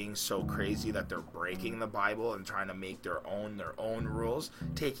 they're being so crazy that they're breaking the Bible and trying to make their own rules,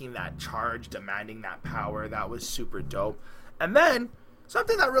 taking that charge, demanding that power. That was super dope. And then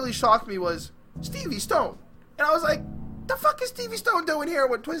something that really shocked me was Stevie Stone, and I was like, the fuck is Stevie Stone doing here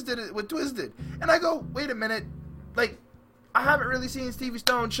with Twisted? And I go, wait a minute, like, I haven't really seen Stevie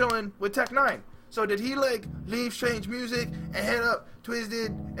Stone chilling with Tech N9ne. So did he like leave Strange Music and head up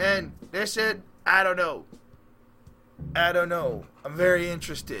Twisted and their shit? I don't know. I'm very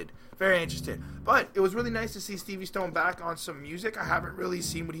interested. But it was really nice to see Stevie Stone back on some music. I haven't really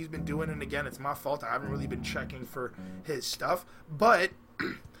seen what he's been doing, and again, it's my fault. I haven't really been checking for his stuff. But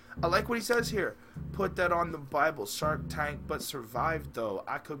I like what he says here. Put that on the Bible. Shark Tank, but survived though.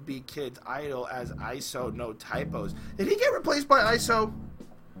 I could be Kid's idol as ISO, no typos. Did he get replaced by ISO?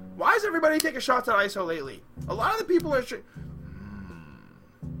 Why is everybody taking shots at ISO lately? A lot of the people are...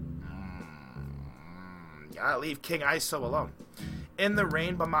 Gotta leave King ISO alone. In the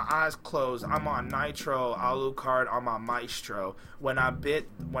rain, but my eyes closed. I'm on Nitro, Alucard on my Maestro. When I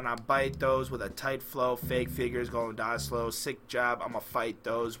bite those with a tight flow. Fake figures gonna die slow. Sick jab, I'ma fight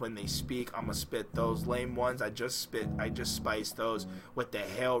those. When they speak, I'ma spit those. Lame ones, I just spice those. With the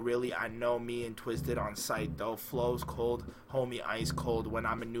hail, really, I know me and Twisted on sight though. Flows cold, homie, ice cold. When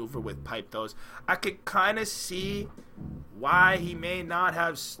I maneuver with pipe those. I could kinda see why he may not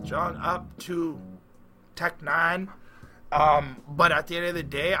have strung up to Tech N9ne. But at the end of the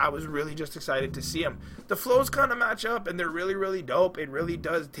day, I was really just excited to see him. The flows kind of match up, and they're really, really dope. It really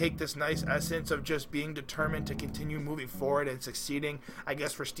does take this nice essence of just being determined to continue moving forward and succeeding. I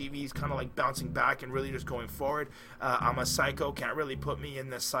guess for Stevie, he's kind of like bouncing back and really just going forward. I'm a psycho, can't really put me in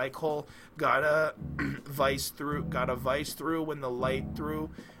the psych hole. Gotta vice through when the light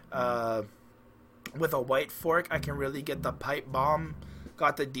through. With a white fork, I can really get the pipe bomb.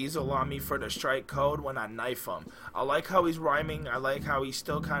 Got the diesel on me for the strike code when I knife him. I like how he's rhyming. I like how he's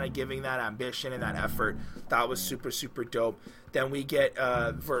still kind of giving that ambition and that effort. That was super, super dope. Then we get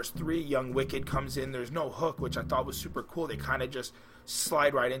verse 3. Young Wicked comes in. There's no hook, which I thought was super cool. They kind of just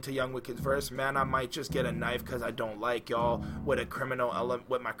slide right into Young Wicked's verse. Man, I might just get a knife because I don't like y'all. With my criminal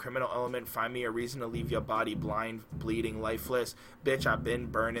element, find me a reason to leave your body blind, bleeding, lifeless. Bitch, I've been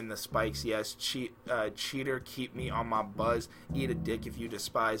burning the spikes. Yes, cheater, keep me on my buzz. Eat a dick if you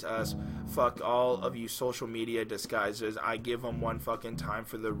despise us. Fuck all of you social media disguisers. I give them one fucking time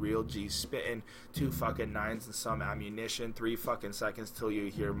for the real G spitting. 2 fucking 9s and some ammunition. 3 fucking seconds till you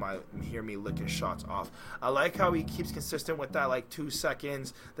hear me licking shots off. I like how he keeps consistent with that, like 2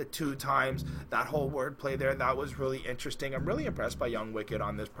 seconds, the 2 times, that whole wordplay there. That was really interesting. I'm really impressed by Young Wicked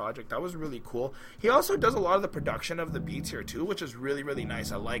on this project. That was really cool. He also does a lot of the production of the beats here too, which is really, really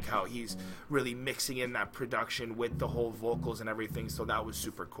nice. I like how he's really mixing in that production with the whole vocals and everything, so that was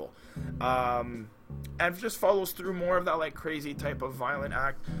super cool. And just follows through more of that like crazy type of violent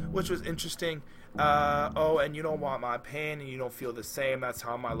act, which was interesting. And you don't want my pain and you don't feel the same. That's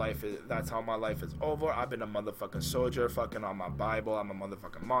how my life is over. I've been a motherfucking soldier, fucking on my Bible. I'm a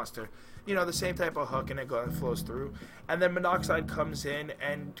motherfucking monster. You know, the same type of hook, and it flows through. And then Monoxide comes in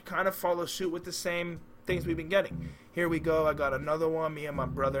and kind of follows suit with the same things we've been getting. Here we go. I got another one. Me and my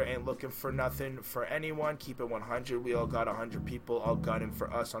brother ain't looking for nothing for anyone. Keep it 100. We all got 100 people all gunning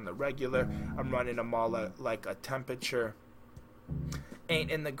for us on the regular. I'm running them all like a temperature. Ain't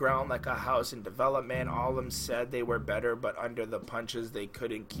in the ground like a house in development. All of them said they were better, but under the punches they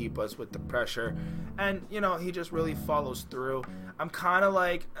couldn't keep us with the pressure. And, you know, he just really follows through. I'm kind of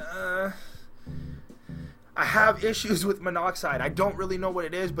like, I have issues with Monoxide. I don't really know what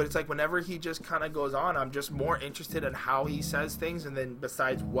it is, but it's like whenever he just kind of goes on, I'm just more interested in how he says things and then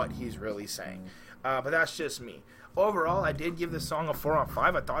besides what he's really saying. But that's just me. Overall, I did give this song a 4 on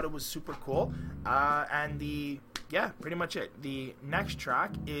 5. I thought it was super cool. Pretty much it. The next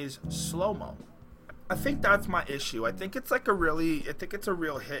track is Slow Mo. I think that's my issue. I think it's a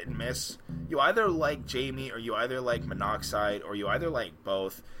real hit and miss. You either like Jamie or you either like Monoxide or you either like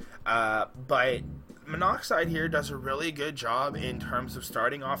both. But Monoxide here does a really good job in terms of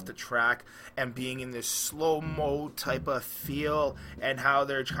starting off the track and being in this slow-mo type of feel and how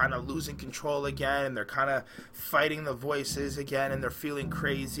they're kind of losing control again and they're kind of fighting the voices again and they're feeling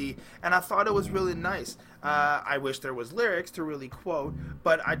crazy. And I thought it was really nice. I wish there was lyrics to really quote,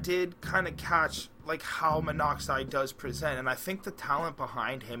 but I did kind of catch like how Monoxide does present, and I think the talent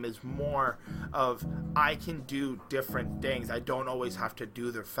behind him is more of I can do different things. I don't always have to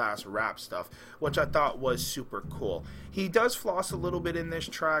do the fast rap stuff, which I thought was super cool. He does floss a little bit in this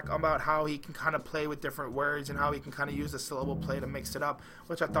track about how he can kind of play with different words and how he can kind of use the syllable play to mix it up,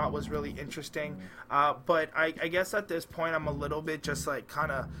 which I thought was really interesting. But I guess at this point I'm a little bit just like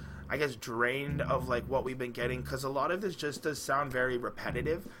kind of drained of like what we've been getting, because a lot of this just does sound very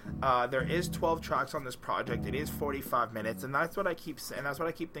repetitive. There is 12 tracks on this project. It is 45 minutes, and that's what I keep saying. That's what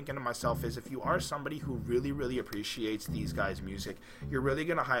I keep thinking to myself is if you are somebody who really, really appreciates these guys' music, you're really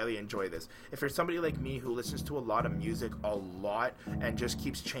gonna highly enjoy this. If you're somebody like me who listens to a lot of music a lot and just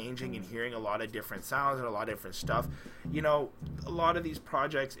keeps changing and hearing a lot of different sounds and a lot of different stuff, you know, a lot of these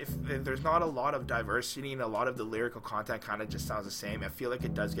projects, if there's not a lot of diversity and a lot of the lyrical content kind of just sounds the same, I feel like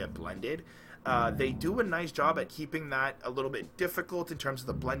it does get blended. They do a nice job at keeping that a little bit difficult in terms of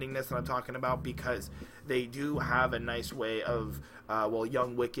the blendingness that I'm talking about, because they do have a nice way of,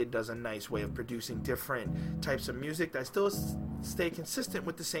 Young Wicked does a nice way of producing different types of music that still stay consistent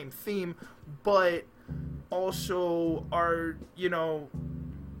with the same theme, but also are, you know,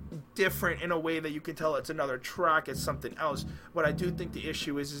 different in a way that you can tell it's another track, it's something else. What I do think the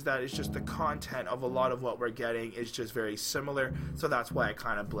issue is that it's just the content of a lot of what we're getting is just very similar, so that's why it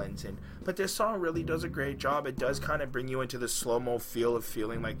kind of blends in. But this song really does a great job. It does kind of bring you into the slow-mo feel of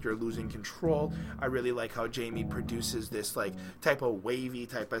feeling like you're losing control. I really like how Jamie produces this like type of wavy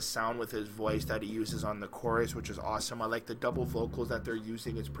type of sound with his voice that he uses on the chorus, which is awesome. I like the double vocals that they're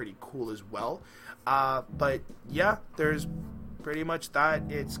using. It's pretty cool as well. But yeah, there's pretty much that.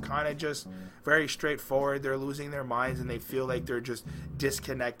 It's kind of just very straightforward. They're losing their minds and they feel like they're just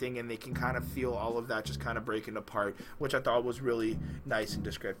disconnecting, and they can kind of feel all of that just kind of breaking apart, which I thought was really nice and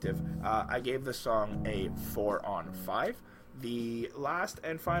descriptive. I gave the song a 4 on 5. The last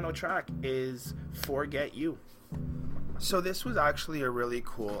and final track is Forget You. So this was actually a really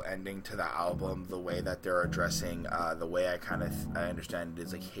cool ending to the album, the way that they're addressing, the way I understand it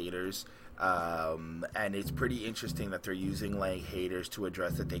is like haters. And it's pretty interesting that they're using like haters to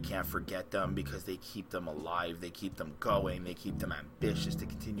address that they can't forget them because they keep them alive, they keep them going, they keep them ambitious to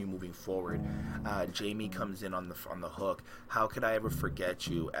continue moving forward. Jamie comes in on the hook. How could I ever forget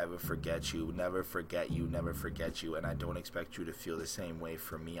you, never forget you, never forget you, and I don't expect you to feel the same way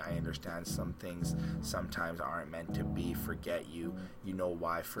for me. I understand some things sometimes aren't meant to be. Forget you, you know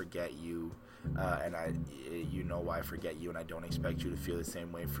why forget you. You know why I forget you, and I don't expect you to feel the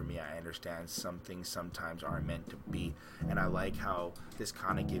same way for me. I understand some things sometimes aren't meant to be, and I like how this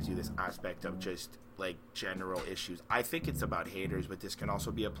kind of gives you this aspect of just like general issues. I think it's about haters, but this can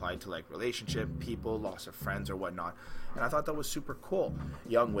also be applied to like relationship, people, loss of friends or whatnot, and I thought that was super cool.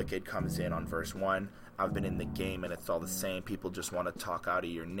 Young Wicked comes in on verse 1. I've been in the game and it's all the same. People just want to talk out of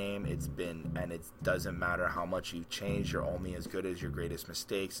your name. It doesn't matter how much you've changed. You're only as good as your greatest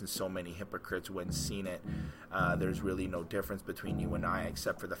mistakes, and so many hypocrites wouldn't seen it. There's really no difference between you and I,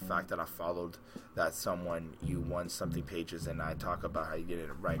 except for the fact that I followed that someone you won something pages and I talk about how you did it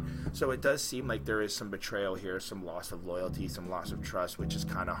right. So it does seem like there is some betrayal here, some loss of loyalty, some loss of trust, which is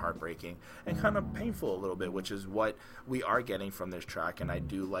kind of heartbreaking and kind of painful a little bit, which is what we are getting from this track. And I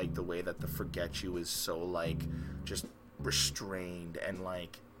do like the way that the Forget You is so like just restrained and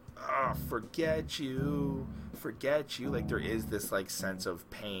like forget you, like there is this like sense of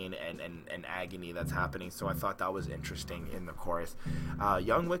pain and agony that's happening. So I thought that was interesting in the chorus.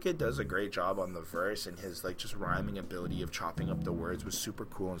 Young Wicked does a great job on the verse, and his like just rhyming ability of chopping up the words was super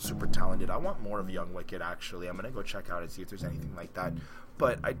cool and super talented. I want more of Young Wicked, actually. I'm gonna go check out and see if there's anything like that.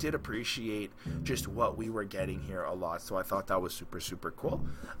 But I did appreciate just what we were getting here a lot, so I thought that was super, super cool.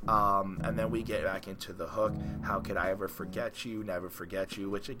 And then we get back into the hook. How could I ever forget you, never forget you,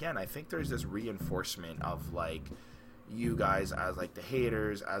 which again, I think there's this reinforcement of like you guys as like the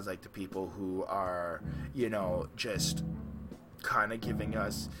haters, as like the people who are, you know, just kind of giving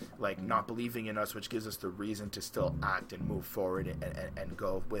us like not believing in us, which gives us the reason to still act and move forward and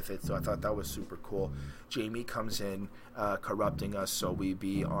go with it. So I thought that was super cool. Jamie comes in corrupting us, so we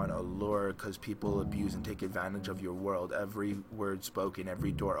be on allure because people abuse and take advantage of your world. Every word spoken,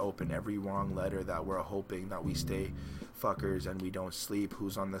 every door open, every wrong letter that we're hoping that we stay fuckers and we don't sleep.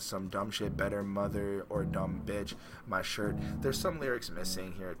 Who's on the some dumb shit? Better mother or dumb bitch? My shirt. There's some lyrics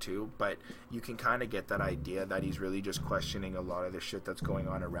missing here too, but you can kind of get that idea that he's really just questioning a lot of the shit that's going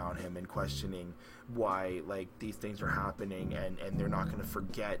on around him and questioning why like these things are happening, and they're not going to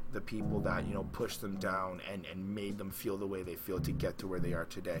forget the people that, you know, pushed them down and made them feel the way they feel to get to where they are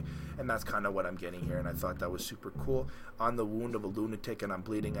today. And that's kind of what I'm getting here, and I thought that was super cool. On the wound of a lunatic and I'm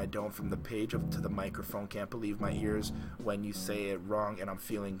bleeding, I don't, from the page up to the microphone, can't believe my ears when you say it wrong, and I'm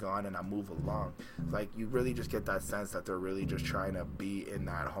feeling gone and I move along. Like, you really just get that sense that they're really just trying to be in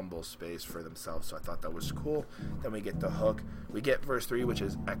that humble space for themselves. So I thought that was cool. Then we get the hook. We get verse 3, which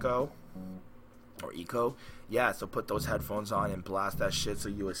is echo or eco. Yeah, so put those headphones on and blast that shit so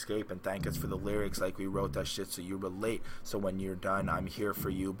you escape, and thank us for the lyrics like we wrote that shit so you relate. So when you're done, I'm here for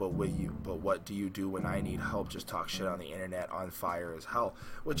you, but what do you do when I need help? Just talk shit on the internet, on fire as hell.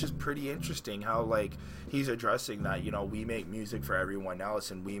 Which is pretty interesting how like he's addressing that, you know, we make music for everyone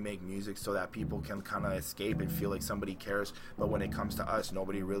else and we make music so that people can kind of escape and feel like somebody cares, but when it comes to us,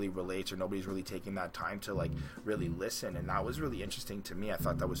 nobody really relates, or nobody's really taking that time to like really listen. And that was really interesting to me. I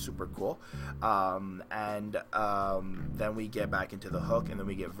thought that was super cool. Then we get back into the hook, and then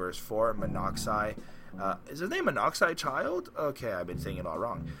we get verse 4, Monoxide. Is his name Monoxide Child? Okay, I've been saying it all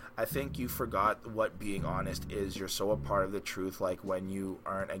wrong. I think you forgot what being honest is. You're so a part of the truth, like when you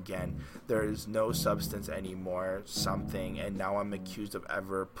aren't again. There's no substance anymore, something, and now I'm accused of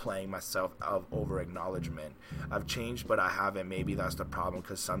ever playing myself of over-acknowledgement. I've changed, but I haven't. Maybe that's the problem,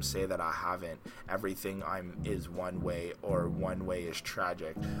 because some say that I haven't. Everything is one way, or one way is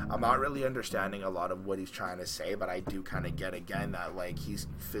tragic. I'm not really understanding a lot of what he's trying to say, but I do kind of get, again, that like he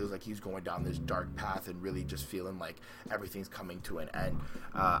feels like he's going down this dark path and really just feeling like everything's coming to an end.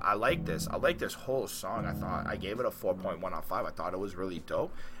 I like this whole song. I gave it a 4.1 out of 5. I thought it was really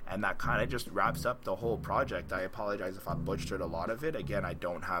dope, and that kind of just wraps up the whole project. I apologize if I butchered a lot of it. Again, I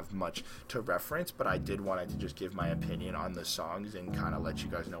don't have much to reference, but I did want to just give my opinion on the songs and kind of let you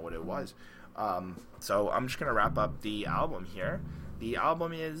guys know what it was. So I'm just gonna wrap up the album here. The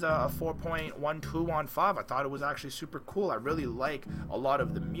album is a 4.12 on 5. I thought it was actually super cool. I really like a lot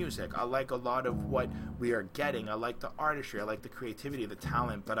of the music. I like a lot of what we are getting. I like the artistry. I like the creativity, the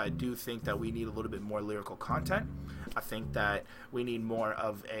talent. But I do think that we need a little bit more lyrical content. I think that we need more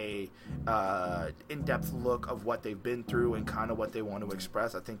of a in-depth look of what they've been through and kind of what they want to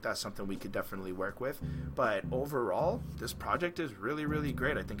express. I think that's something we could definitely work with. But overall, this project is really, really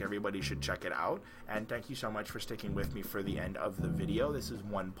great. I think everybody should check it out. And thank you so much for sticking with me for the end of the video. This is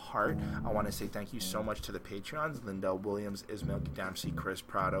one part. I want to say thank you so much to the Patreons: Lindell Williams, Ismail Dempsey, Chris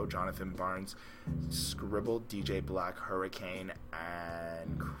Prado, Jonathan Barnes, Scribble, DJ Black, Hurricane,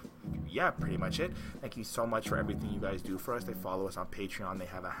 and yeah, pretty much it. Thank you so much for everything you guys do for us. They follow us on Patreon. They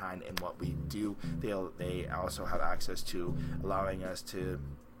have a hand in what we do. They also have access to allowing us to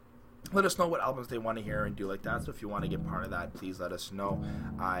let us know what albums they want to hear and do like that. So if you want to get part of that, please let us know.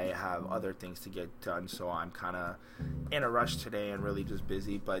 I have other things to get done, so I'm kind of in a rush today and really just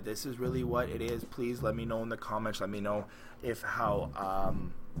busy, but this is really what it is. Please let me know in the comments. Let me know if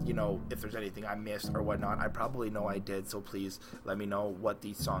if there's anything I missed or whatnot. I probably know I did, so please let me know what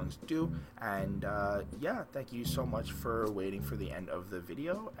these songs do. And yeah, thank you so much for waiting for the end of the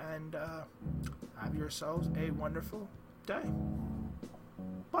video, and have yourselves a wonderful day.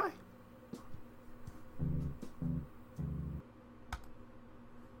 Bye.